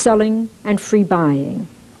 free selling, and free buying.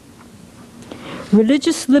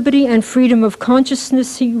 Religious liberty and freedom of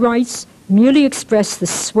consciousness, he writes, merely express the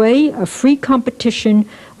sway of free competition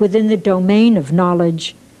within the domain of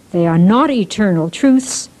knowledge, They are not eternal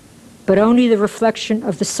truths, but only the reflection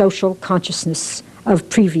of the social consciousness of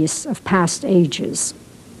past ages.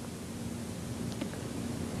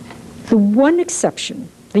 The one exception,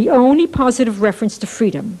 the only positive reference to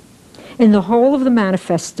freedom in the whole of the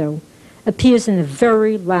manifesto, appears in the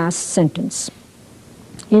very last sentence,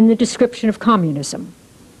 in the description of communism.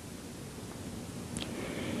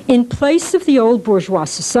 In place of the old bourgeois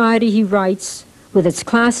society, he writes, with its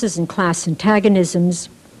classes and class antagonisms,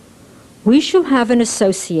 we shall have an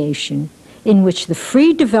association in which the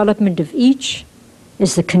free development of each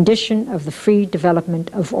is the condition of the free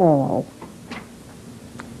development of all.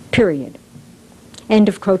 Period. End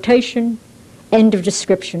of quotation, end of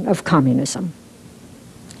description of communism.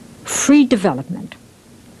 Free development.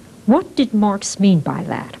 What did Marx mean by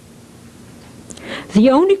that? The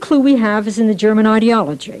only clue we have is in the German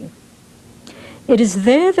ideology. It is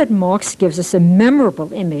there that Marx gives us a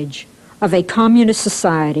memorable image of a communist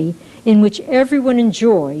society in which everyone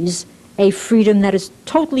enjoys a freedom that is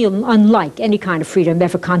totally unlike any kind of freedom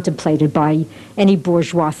ever contemplated by any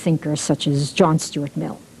bourgeois thinker such as John Stuart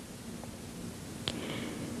Mill.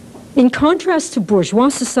 In contrast to bourgeois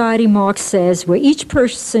society, Marx says, where each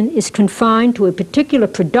person is confined to a particular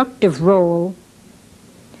productive role,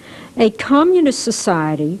 a communist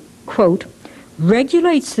society, quote,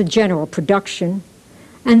 regulates the general production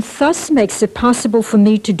and thus makes it possible for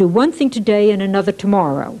me to do one thing today and another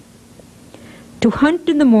tomorrow. To hunt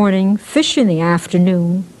in the morning, fish in the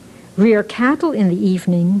afternoon, rear cattle in the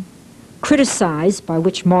evening, criticize, by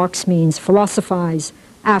which Marx means philosophize,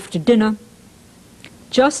 after dinner,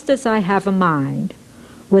 just as I have a mind,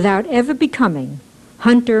 without ever becoming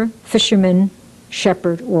hunter, fisherman,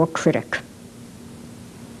 shepherd, or critic.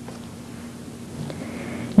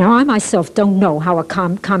 Now, I myself don't know how a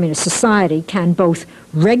communist society can both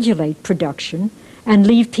regulate production and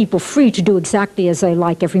leave people free to do exactly as they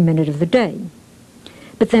like every minute of the day.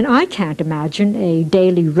 But then I can't imagine a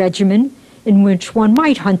daily regimen in which one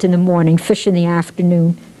might hunt in the morning, fish in the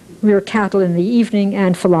afternoon, rear cattle in the evening,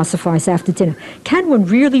 and philosophize after dinner. Can one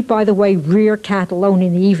really, by the way, rear cattle only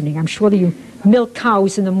in the evening? I'm sure that you milk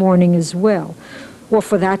cows in the morning as well. Or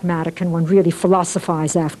for that matter, can one really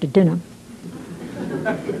philosophize after dinner?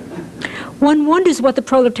 One wonders what the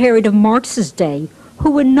proletariat of Marx's day,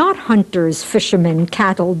 who were not hunters, fishermen,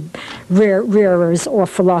 cattle rearers, or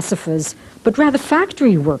philosophers, but rather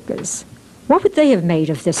factory workers, what would they have made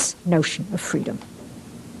of this notion of freedom?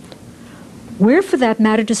 Where, for that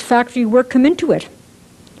matter, does factory work come into it?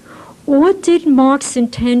 Or did Marx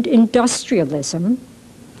intend industrialism,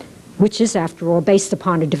 which is, after all, based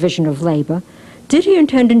upon a division of labor, did he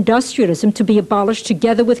intend industrialism to be abolished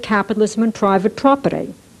together with capitalism and private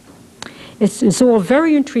property? It's all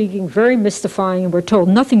very intriguing, very mystifying, and we're told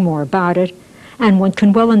nothing more about it, and one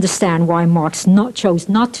can well understand why Marx chose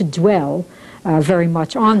not to dwell very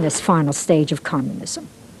much on this final stage of communism.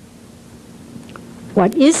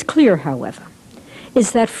 What is clear, however,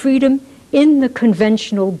 is that freedom in the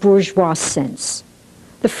conventional bourgeois sense,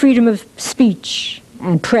 the freedom of speech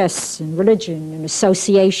and press and religion and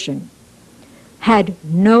association, had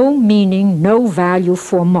no meaning, no value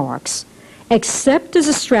for Marx, except as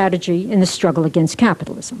a strategy in the struggle against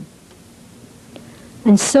capitalism.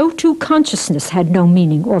 And so too consciousness had no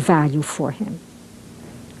meaning or value for him.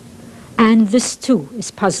 And this too is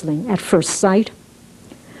puzzling at first sight.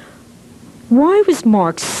 Why was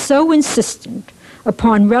Marx so insistent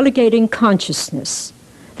upon relegating consciousness,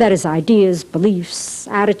 that is, ideas, beliefs,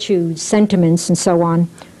 attitudes, sentiments, and so on,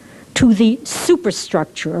 to the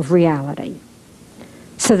superstructure of reality,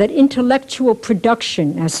 so that intellectual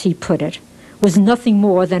production, as he put it, was nothing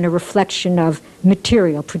more than a reflection of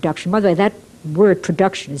material production? By the way, that word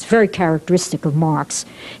production is very characteristic of Marx.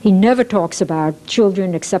 He never talks about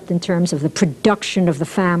children except in terms of the production of the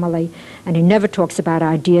family, and he never talks about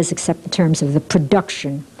ideas except in terms of the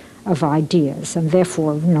production of ideas, and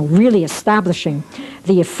therefore, really establishing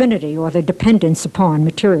the affinity or the dependence upon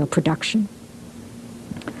material production.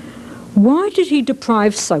 Why did he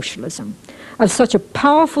deprive socialism of such a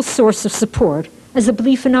powerful source of support as a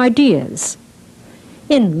belief in ideas,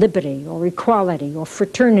 in liberty or equality or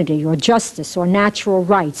fraternity or justice or natural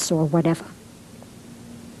rights or whatever?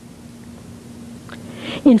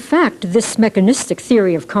 In fact, this mechanistic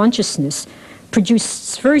theory of consciousness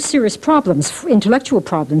produced very serious problems, intellectual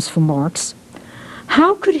problems for Marx.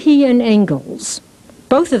 How could he and Engels,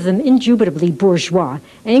 both of them indubitably bourgeois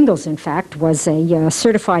 — Engels, in fact, was a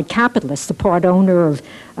certified capitalist, a part owner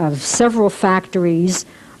of several factories,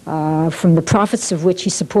 from the profits of which he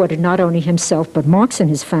supported not only himself but Marx and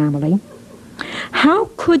his family — how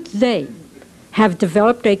could they have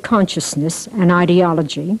developed a consciousness, an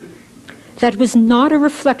ideology, that was not a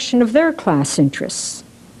reflection of their class interests?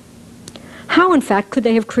 How, in fact, could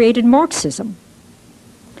they have created Marxism?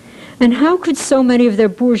 And how could so many of their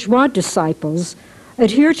bourgeois disciples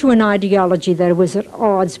adhere to an ideology that was at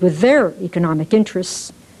odds with their economic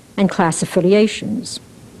interests and class affiliations?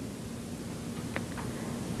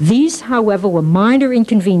 These, however, were minor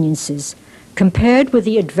inconveniences compared with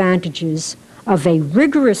the advantages of a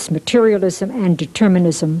rigorous materialism and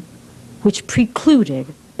determinism which precluded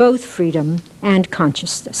both freedom and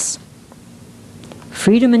consciousness.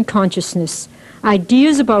 Freedom and consciousness,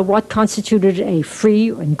 ideas about what constituted a free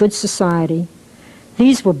and good society,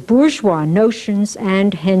 these were bourgeois notions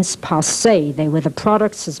and hence passé. They were the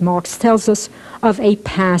products, as Marx tells us, of a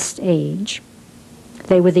past age.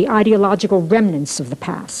 They were the ideological remnants of the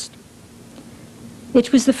past.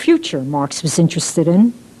 It was the future Marx was interested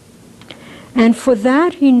in, and for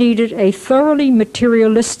that he needed a thoroughly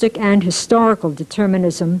materialistic and historical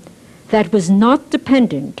determinism that was not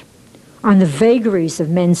dependent on the vagaries of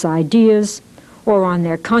men's ideas or on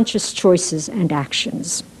their conscious choices and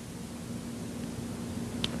actions.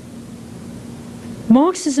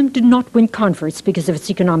 Marxism did not win converts because of its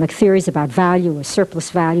economic theories about value or surplus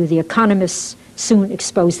value. The economists soon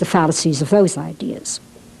exposed the fallacies of those ideas.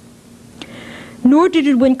 Nor did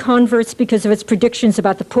it win converts because of its predictions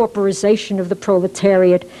about the pauperization of the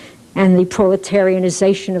proletariat and the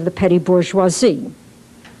proletarianization of the petty bourgeoisie.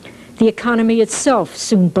 The economy itself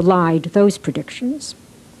soon belied those predictions.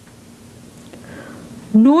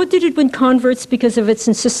 Nor did it win converts because of its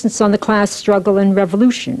insistence on the class struggle and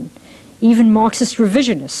revolution. Even Marxist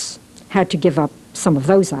revisionists had to give up some of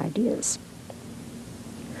those ideas.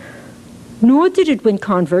 Nor did it win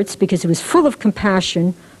converts because it was full of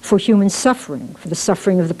compassion for human suffering, for the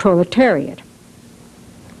suffering of the proletariat.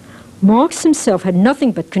 Marx himself had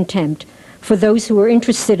nothing but contempt for those who were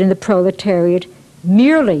interested in the proletariat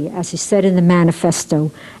merely, as he said in the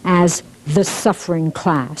manifesto, as the suffering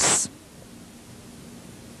class.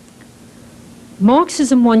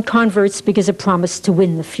 Marxism won converts because it promised to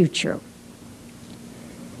win the future.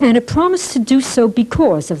 And it promised to do so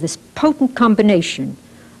because of this potent combination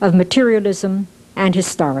of materialism and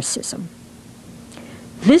historicism.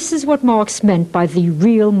 This is what Marx meant by the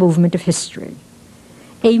real movement of history,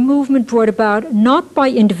 a movement brought about not by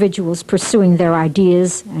individuals pursuing their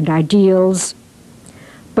ideas and ideals,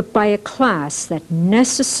 but by a class that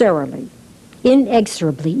necessarily,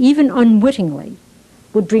 inexorably, even unwittingly,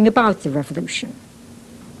 would bring about the revolution.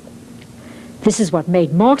 This is what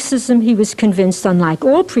made Marxism, he was convinced, unlike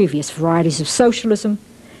all previous varieties of socialism,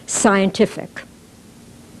 scientific.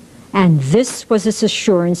 And this was its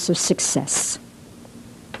assurance of success.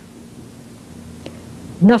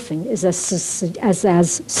 Nothing is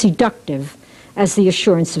as seductive as the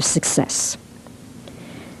assurance of success.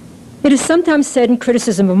 It is sometimes said in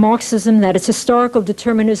criticism of Marxism that its historical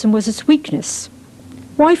determinism was its weakness.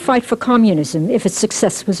 Why fight for communism if its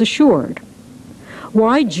success was assured?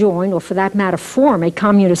 Why join, or for that matter form, a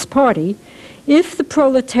communist party if the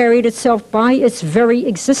proletariat itself, by its very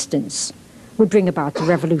existence, would bring about the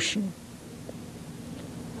revolution?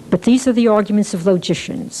 But these are the arguments of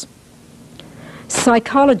logicians.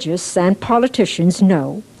 Psychologists and politicians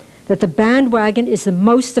know that the bandwagon is the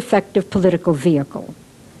most effective political vehicle,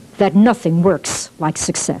 that nothing works like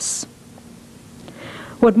success.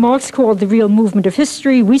 What Marx called the real movement of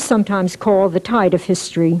history, we sometimes call the tide of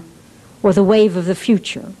history, or the wave of the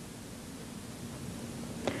future.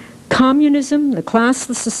 Communism, the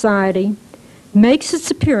classless society, makes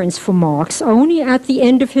its appearance for Marx only at the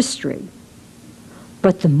end of history,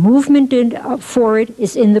 but the movement for it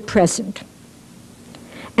is in the present.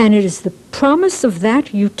 And it is the promise of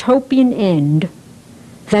that utopian end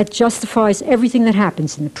that justifies everything that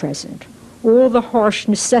happens in the present, all the harsh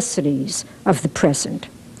necessities of the present,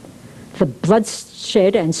 the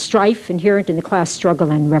bloodshed and strife inherent in the class struggle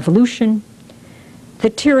and revolution, the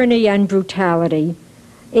tyranny and brutality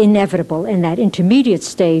inevitable in that intermediate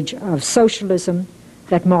stage of socialism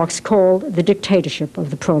that Marx called the dictatorship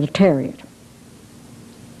of the proletariat.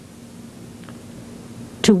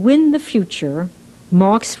 To win the future,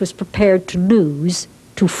 Marx was prepared to lose,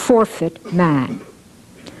 to forfeit man,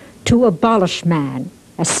 to abolish man,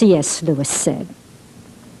 as C.S. Lewis said.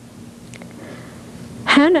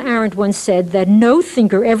 Hannah Arendt once said that no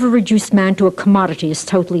thinker ever reduced man to a commodity as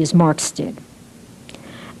totally as Marx did.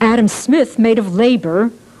 Adam Smith made of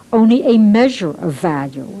labor only a measure of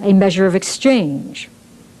value, a measure of exchange.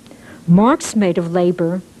 Marx made of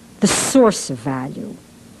labor the source of value,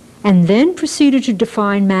 and then proceeded to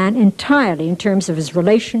define man entirely in terms of his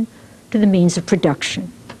relation to the means of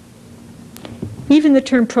production. Even the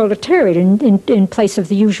term proletariat, in place of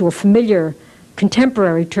the usual familiar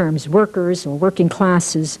contemporary terms, workers or working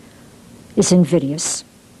classes, is invidious.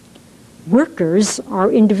 Workers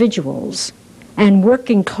are individuals, and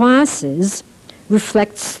working classes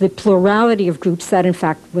reflects the plurality of groups that in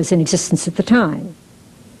fact was in existence at the time.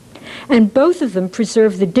 And both of them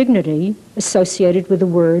preserve the dignity associated with the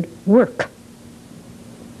word work.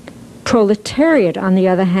 Proletariat, on the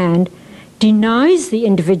other hand, denies the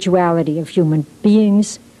individuality of human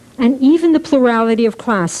beings and even the plurality of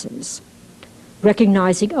classes,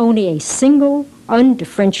 recognizing only a single,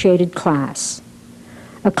 undifferentiated class,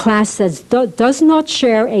 a class that does not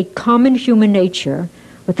share a common human nature,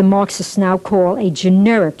 what the Marxists now call a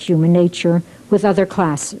generic human nature, with other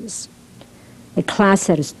classes, a class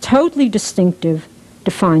that is totally distinctive,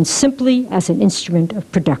 defined simply as an instrument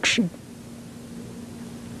of production.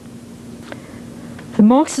 The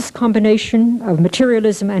Marxist combination of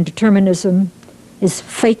materialism and determinism is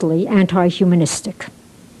fatally anti-humanistic.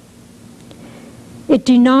 It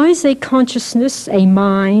denies a consciousness, a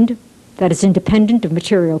mind, that is independent of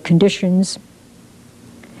material conditions.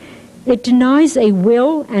 It denies a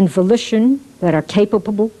will and volition that are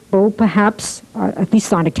capable, perhaps, at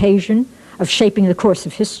least on occasion, of shaping the course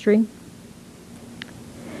of history.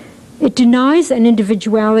 It denies an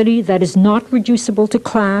individuality that is not reducible to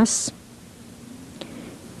class.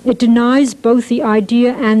 It denies both the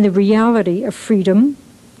idea and the reality of freedom,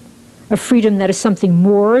 a freedom that is something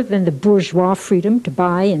more than the bourgeois freedom to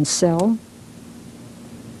buy and sell.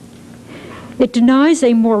 It denies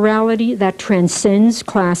a morality that transcends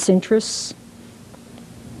class interests,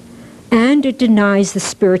 and it denies the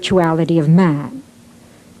spirituality of man,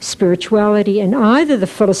 spirituality in either the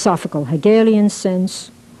philosophical Hegelian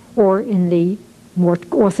sense or in the more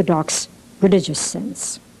orthodox religious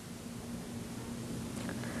sense.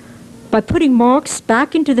 By putting Marx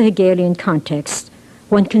back into the Hegelian context,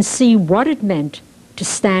 one can see what it meant to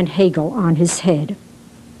stand Hegel on his head.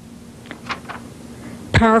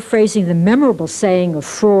 Paraphrasing the memorable saying of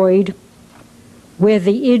Freud, "Where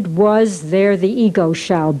the id was, there the ego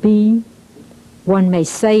shall be," one may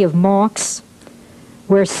say of Marx,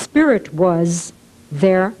 "Where spirit was,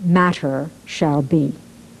 there matter shall be."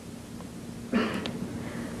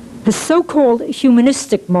 The so-called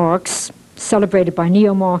humanistic Marx, celebrated by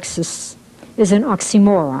neo-Marxists, is an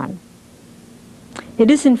oxymoron.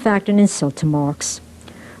 It is in fact an insult to Marx,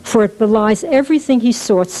 for it belies everything he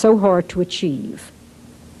sought so hard to achieve.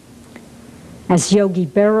 As Yogi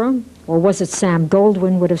Berra, or was it Sam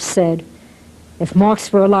Goldwyn, would have said, if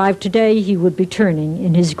Marx were alive today, he would be turning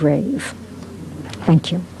in his grave.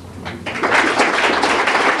 Thank you.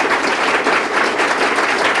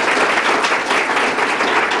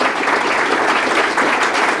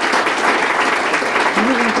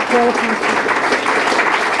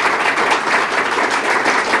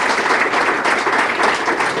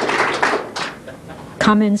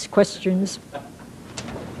 Comments, questions?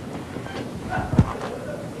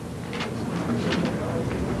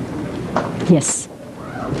 Yes.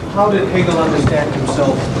 How did Hegel understand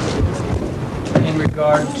himself in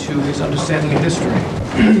regard to his understanding of history?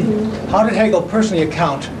 How did Hegel personally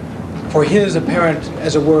account for his apparent,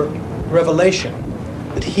 as it were, revelation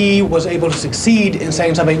that he was able to succeed in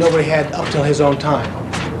saying something nobody had up till his own time?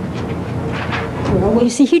 Well, you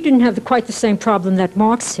see, he didn't have quite the same problem that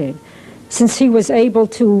Marx had, since he was able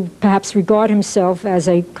to perhaps regard himself as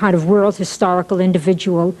a kind of world historical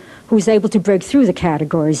individual who was able to break through the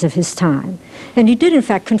categories of his time. And he did, in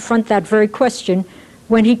fact, confront that very question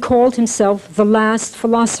when he called himself the last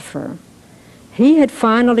philosopher. He had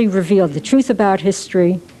finally revealed the truth about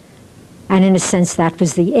history, and in a sense that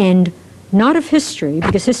was the end, not of history,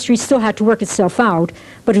 because history still had to work itself out,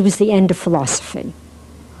 but it was the end of philosophy.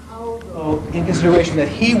 In consideration that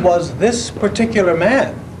he was this particular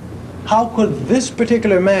man, how could this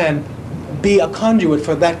particular man be a conduit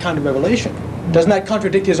for that kind of revelation? Doesn't that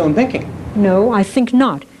contradict his own thinking? No, I think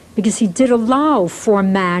not, because he did allow for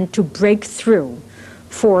man to break through,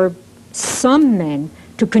 for some men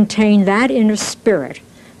to contain that inner spirit,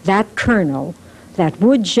 that kernel, that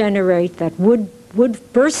would generate, that would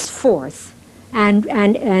burst forth and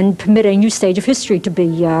permit a new stage of history to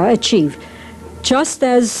be achieved, just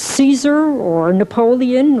as Caesar or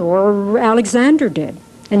Napoleon or Alexander did,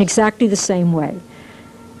 in exactly the same way,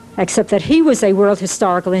 except that he was a world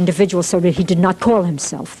historical individual, so that he did not call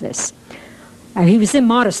himself this. He was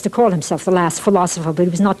immodest to call himself the last philosopher, but he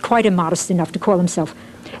was not quite immodest enough to call himself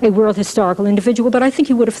a world historical individual, but I think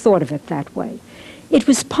he would have thought of it that way. It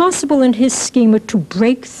was possible in his schema to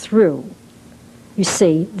break through, you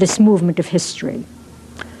see, this movement of history.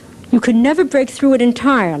 You could never break through it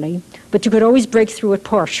entirely, but you could always break through it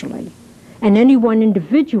partially. And any one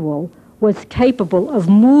individual was capable of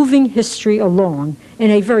moving history along in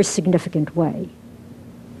a very significant way.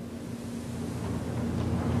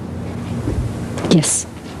 Yes?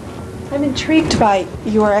 I'm intrigued by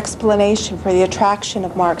your explanation for the attraction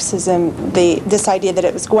of Marxism, this idea that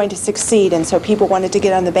it was going to succeed, and so people wanted to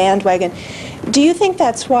get on the bandwagon. Do you think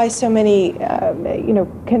that's why so many,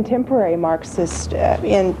 contemporary Marxists,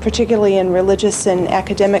 particularly in religious and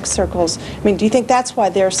academic circles, I mean, do you think that's why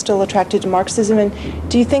they're still attracted to Marxism? And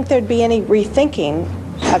do you think there'd be any rethinking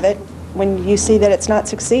of it when you see that it's not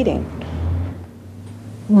succeeding?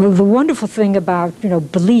 Well, the wonderful thing about,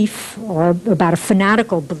 belief, or about a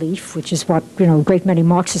fanatical belief, which is what, a great many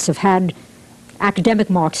Marxists have had, academic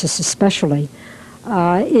Marxists especially,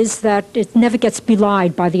 is that it never gets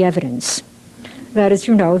belied by the evidence. That is,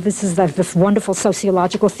 this is the wonderful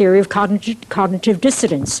sociological theory of cognitive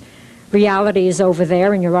dissonance. Reality is over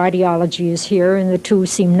there and your ideology is here, and the two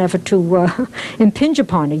seem never to impinge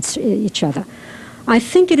upon each other. I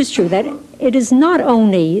think it is true that it is not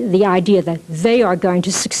only the idea that they are going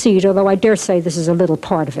to succeed, although I dare say this is a little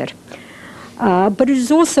part of it, but it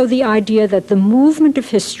is also the idea that the movement of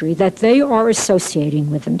history that they are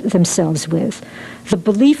associating with themselves with, the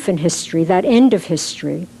belief in history, that end of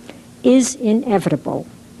history, is inevitable.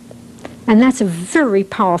 And that's a very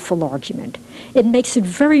powerful argument. It makes it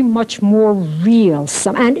very much more real.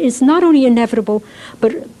 And it's not only inevitable,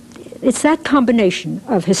 but it's that combination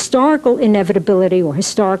of historical inevitability or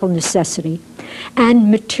historical necessity and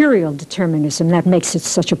material determinism that makes it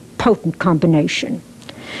such a potent combination.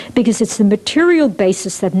 Because it's the material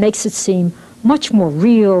basis that makes it seem much more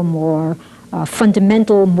real, more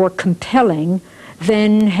fundamental, more compelling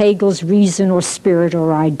than Hegel's reason or spirit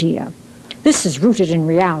or idea. This is rooted in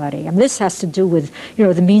reality, and this has to do with,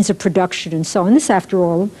 the means of production and so on. This, after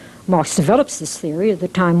all, Marx develops this theory at the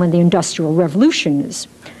time when the Industrial Revolution is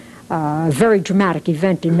a very dramatic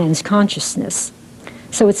event in men's consciousness.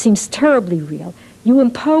 So it seems terribly real. You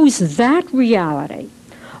impose that reality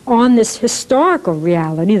on this historical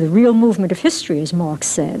reality, the real movement of history, as Marx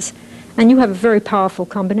says, and you have a very powerful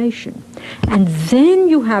combination. And then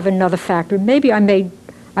you have another factor, maybe I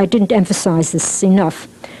didn't emphasize this enough,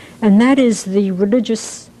 and that is the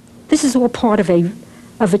religious, this is all part of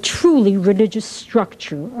a truly religious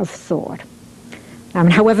structure of thought.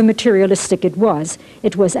 However materialistic it was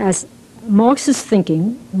as Marx's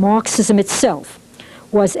thinking, Marxism itself,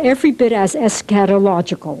 was every bit as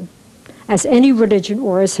eschatological as any religion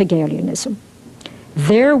or as Hegelianism.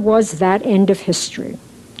 There was that end of history.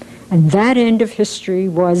 And that end of history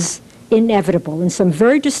was inevitable, in some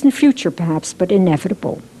very distant future perhaps, but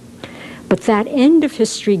inevitable. But that end of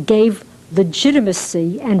history gave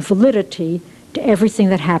legitimacy and validity to everything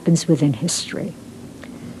that happens within history.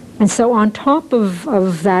 And so on top of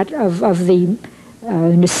the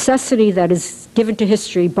necessity that is given to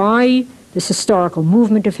history by this historical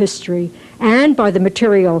movement of history and by the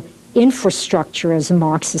material infrastructure, as a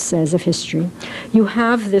Marxist says, of history, you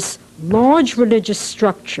have this large religious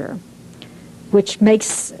structure which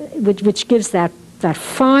gives that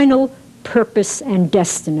final purpose and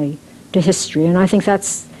destiny to history. And I think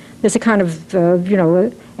there's a kind of,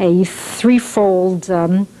 a threefold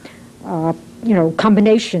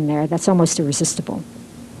combination there that's almost irresistible.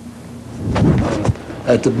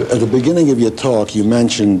 At the beginning of your talk, you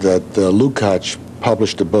mentioned that Lukács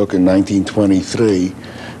published a book in 1923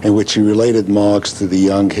 in which he related Marx to the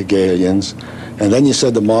young Hegelians. And then you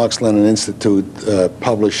said the Marx-Lenin Institute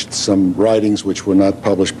published some writings which were not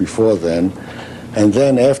published before then. And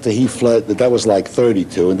then after he fled, that was like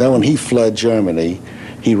 32, and then when he fled Germany,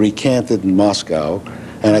 he recanted in Moscow.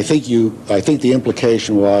 And I think the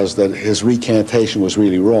implication was that his recantation was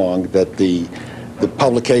really wrong, that the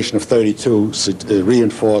publication of 32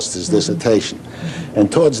 reinforced his dissertation.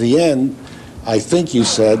 And towards the end, I think you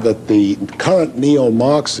said that the current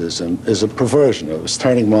neo-Marxism is a perversion. It was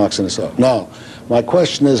turning Marx into so. Now, my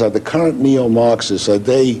question is, are the current neo-Marxists, are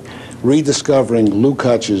they rediscovering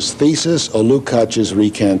Lukács's thesis or Lukács's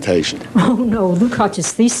recantation? Oh, no,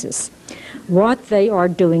 Lukács's thesis. What they are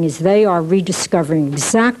doing is they are rediscovering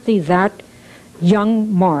exactly that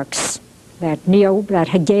young Marx, that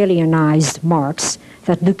Hegelianized Marx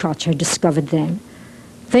that Lukács had discovered then.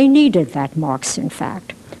 They needed that Marx, in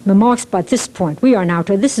fact. The Marx, by this point,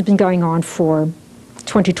 this has been going on for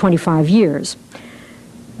 20, 25 years.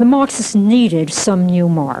 The Marxists needed some new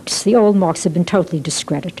Marx. The old Marx had been totally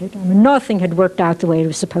discredited. Nothing had worked out the way it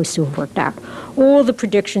was supposed to have worked out. All the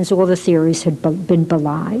predictions, all the theories had been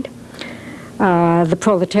belied. The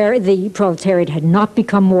proletariat had not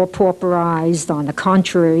become more pauperized. On the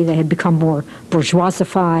contrary, they had become more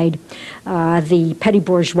bourgeoisified. The petty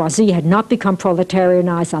bourgeoisie had not become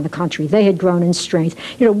proletarianized. On the contrary, they had grown in strength.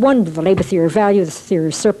 You know, one, the labor theory of value, the theory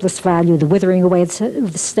of surplus value, the withering away of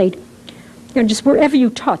the state. You know, just wherever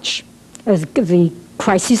you touch, the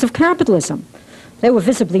crises of capitalism. They were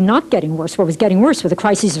visibly not getting worse. What was getting worse were the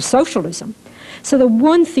crises of socialism. So the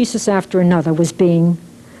one thesis after another was being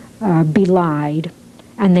belied,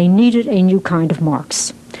 and they needed a new kind of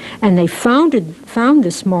Marx. And they found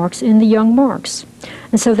this Marx in the young Marx.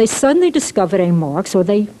 And so they suddenly discovered a Marx, or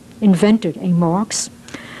they invented a Marx,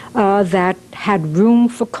 that had room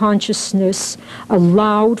for consciousness,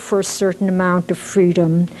 allowed for a certain amount of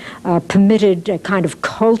freedom, permitted a kind of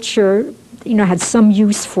culture, you know, had some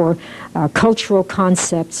use for cultural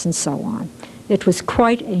concepts and so on. It was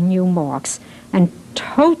quite a new Marx, and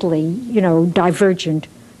totally, you know, divergent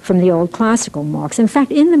from the old classical Marx. In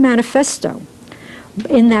fact, in the manifesto,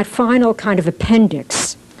 in that final kind of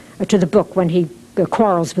appendix to the book, when he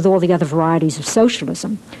quarrels with all the other varieties of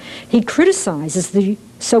socialism, he criticizes the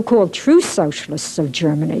so-called true socialists of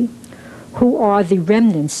Germany, who are the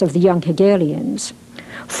remnants of the young Hegelians,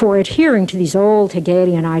 for adhering to these old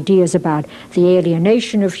Hegelian ideas about the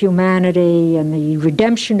alienation of humanity and the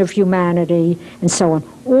redemption of humanity and so on.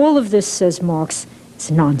 All of this, says Marx, is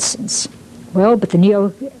nonsense. Well, but the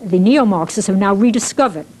neo-Marxists have now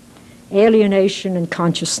rediscovered alienation and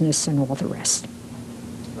consciousness and all the rest.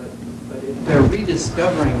 But if they're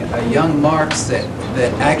rediscovering a young Marx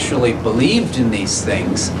that actually believed in these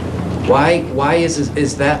things, why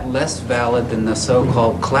is that less valid than the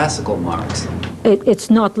so-called classical Marx? It's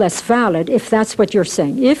not less valid if that's what you're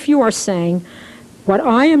saying. If you are saying what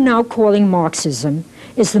I am now calling Marxism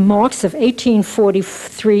is the Marx of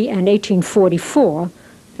 1843 and 1844,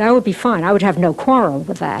 that would be fine. I would have no quarrel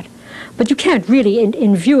with that. But you can't really,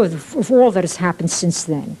 in view of all that has happened since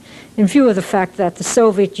then, in view of the fact that the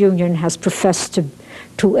Soviet Union has professed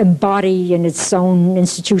to embody in its own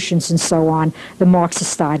institutions and so on the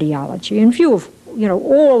Marxist ideology, in view of, you know,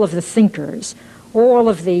 all of the thinkers, all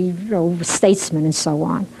of the, you know, statesmen and so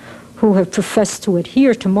on, who have professed to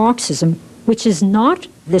adhere to Marxism, which is not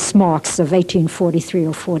this Marx of 1843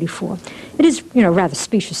 or 44. It is, you know, rather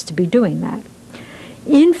specious to be doing that.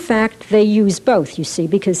 In fact, they use both, you see,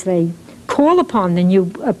 because they call upon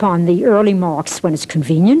the early Marx when it's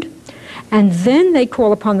convenient, and then they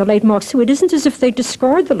call upon the late Marx, who it isn't as if they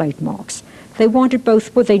discard the late Marx. They want it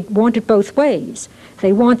both ways.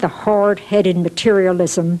 They want the hard-headed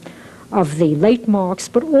materialism of the late Marx,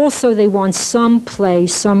 but also they want some play,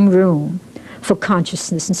 some room for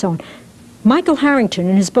consciousness and so on. Michael Harrington,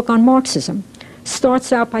 in his book on Marxism,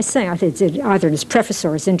 starts out by saying, I think it's either in his preface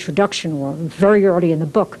or his introduction or very early in the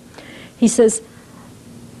book, he says,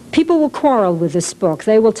 people will quarrel with this book.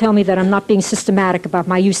 They will tell me that I'm not being systematic about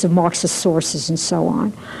my use of Marxist sources and so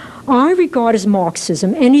on. I regard as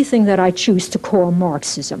Marxism anything that I choose to call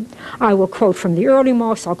Marxism. I will quote from the early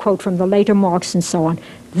Marx, I'll quote from the later Marx and so on.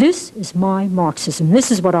 This is my Marxism. This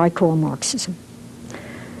is what I call Marxism.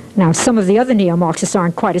 Now, some of the other neo-Marxists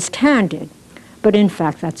aren't quite as candid, but in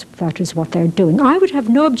fact, that is what they're doing. I would have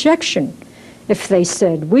no objection if they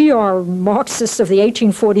said, we are Marxists of the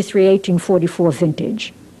 1843, 1844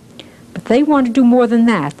 vintage. But they want to do more than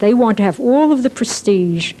that. They want to have all of the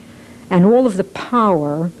prestige and all of the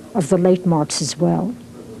power of the late Marx as well.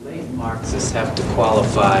 The late Marxists have to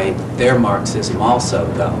qualify their Marxism also,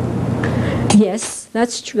 though. Yes,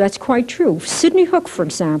 that's true. That's quite true. Sidney Hook, for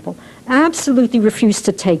example, absolutely refused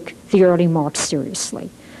to take the early Marx seriously.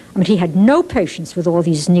 I mean, he had no patience with all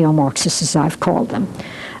these neo-Marxists, as I've called them.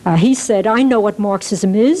 He said, I know what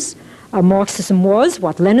Marxism is. Marxism was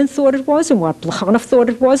what Lenin thought it was, and what Plekhanov thought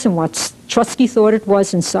it was, and what Trotsky thought it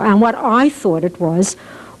was, and what I thought it was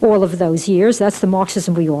all of those years. That's the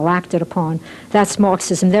Marxism we all acted upon. That's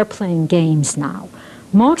Marxism. They're playing games now.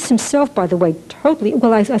 Marx himself, by the way, totally,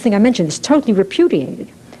 well, I think I mentioned this, totally repudiated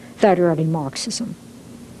that early Marxism.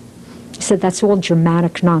 He said that's all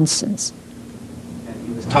Germanic nonsense. And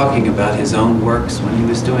he was talking about his own works when he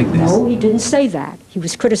was doing this. No, he didn't say that. He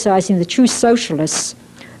was criticizing the true socialists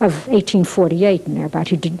of 1848 and thereabout.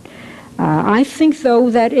 He did. I think, though,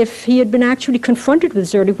 that if he had been actually confronted with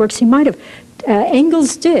his early works, he might have.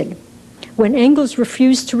 Engels did, when Engels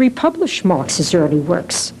refused to republish Marx's early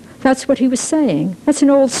works. That's what he was saying. That's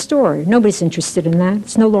an old story. Nobody's interested in that.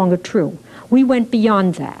 It's no longer true. We went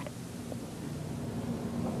beyond that.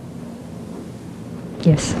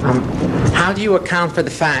 Yes? How do you account for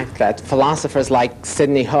the fact that philosophers like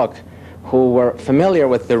Sidney Hook, who were familiar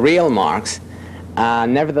with the real Marx,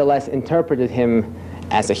 nevertheless interpreted him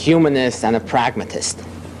as a humanist and a pragmatist?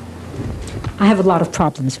 I have a lot of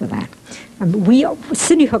problems with that.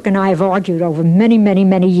 Sidney Hook and I have argued over many, many,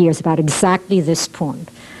 many years about exactly this point.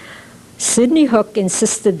 Sidney Hook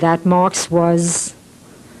insisted that Marx was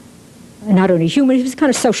not only human, he was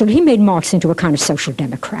kind of social. He made Marx into a kind of social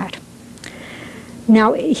democrat.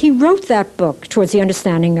 Now, he wrote that book, Towards the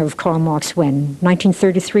Understanding of Karl Marx, when?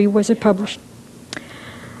 1933 was it published?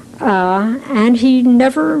 And he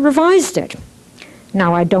never revised it.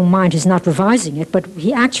 Now, I don't mind his not revising it, but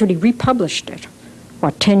he actually republished it,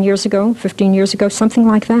 what, 10 years ago, 15 years ago, something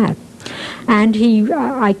like that. And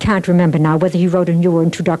I can't remember now whether he wrote a newer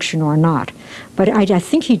introduction or not, but I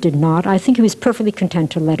think he did not. I think he was perfectly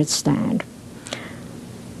content to let it stand.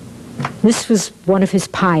 This was one of his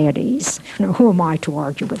pieties. You know, who am I to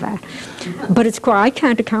argue with that? But I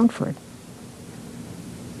can't account for it.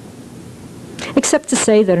 Except to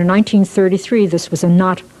say that in 1933, this was a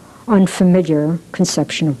not unfamiliar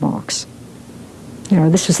conception of Marx. You know,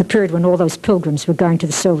 this was the period when all those pilgrims were going to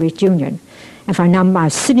the Soviet Union.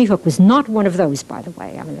 And Sidney Hook was not one of those, by the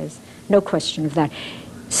way. I mean, there's no question of that.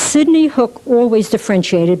 Sidney Hook always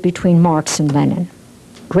differentiated between Marx and Lenin.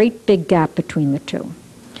 Great big gap between the two.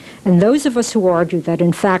 And those of us who argue that,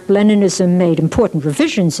 in fact, Leninism made important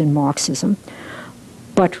revisions in Marxism,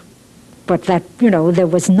 but that, you know, there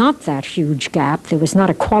was not that huge gap, there was not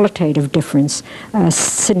a qualitative difference,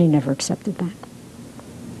 Sidney never accepted that.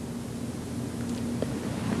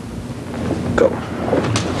 Go.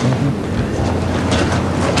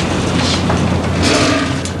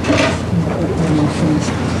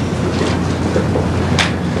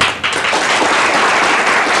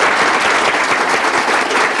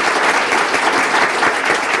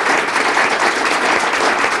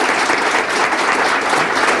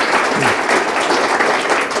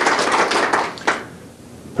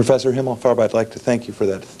 Professor Himmelfarb, I'd like to thank you for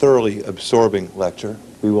that thoroughly absorbing lecture.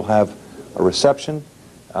 We will have a reception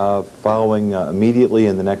following immediately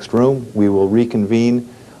in the next room. We will reconvene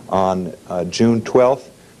on June 12th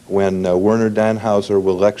when Werner Dannhauser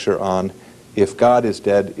will lecture on If God is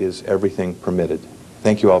Dead, Is Everything Permitted?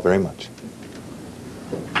 Thank you all very much.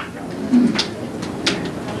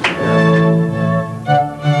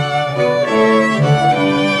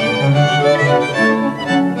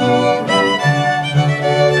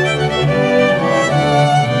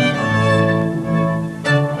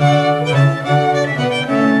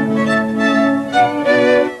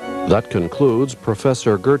 That concludes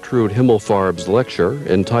Professor Gertrude Himmelfarb's lecture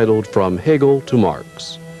entitled From Hegel to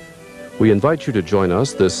Marx. We invite you to join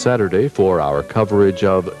us this Saturday for our coverage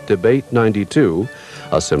of Debate 92,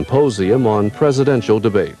 a symposium on presidential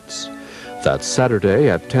debates. That's Saturday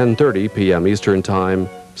at 10:30 p.m. Eastern Time,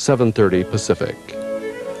 7:30 Pacific.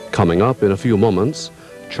 Coming up in a few moments,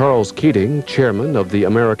 Charles Keating, chairman of the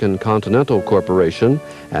American Continental Corporation,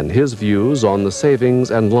 and his views on the savings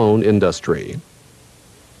and loan industry.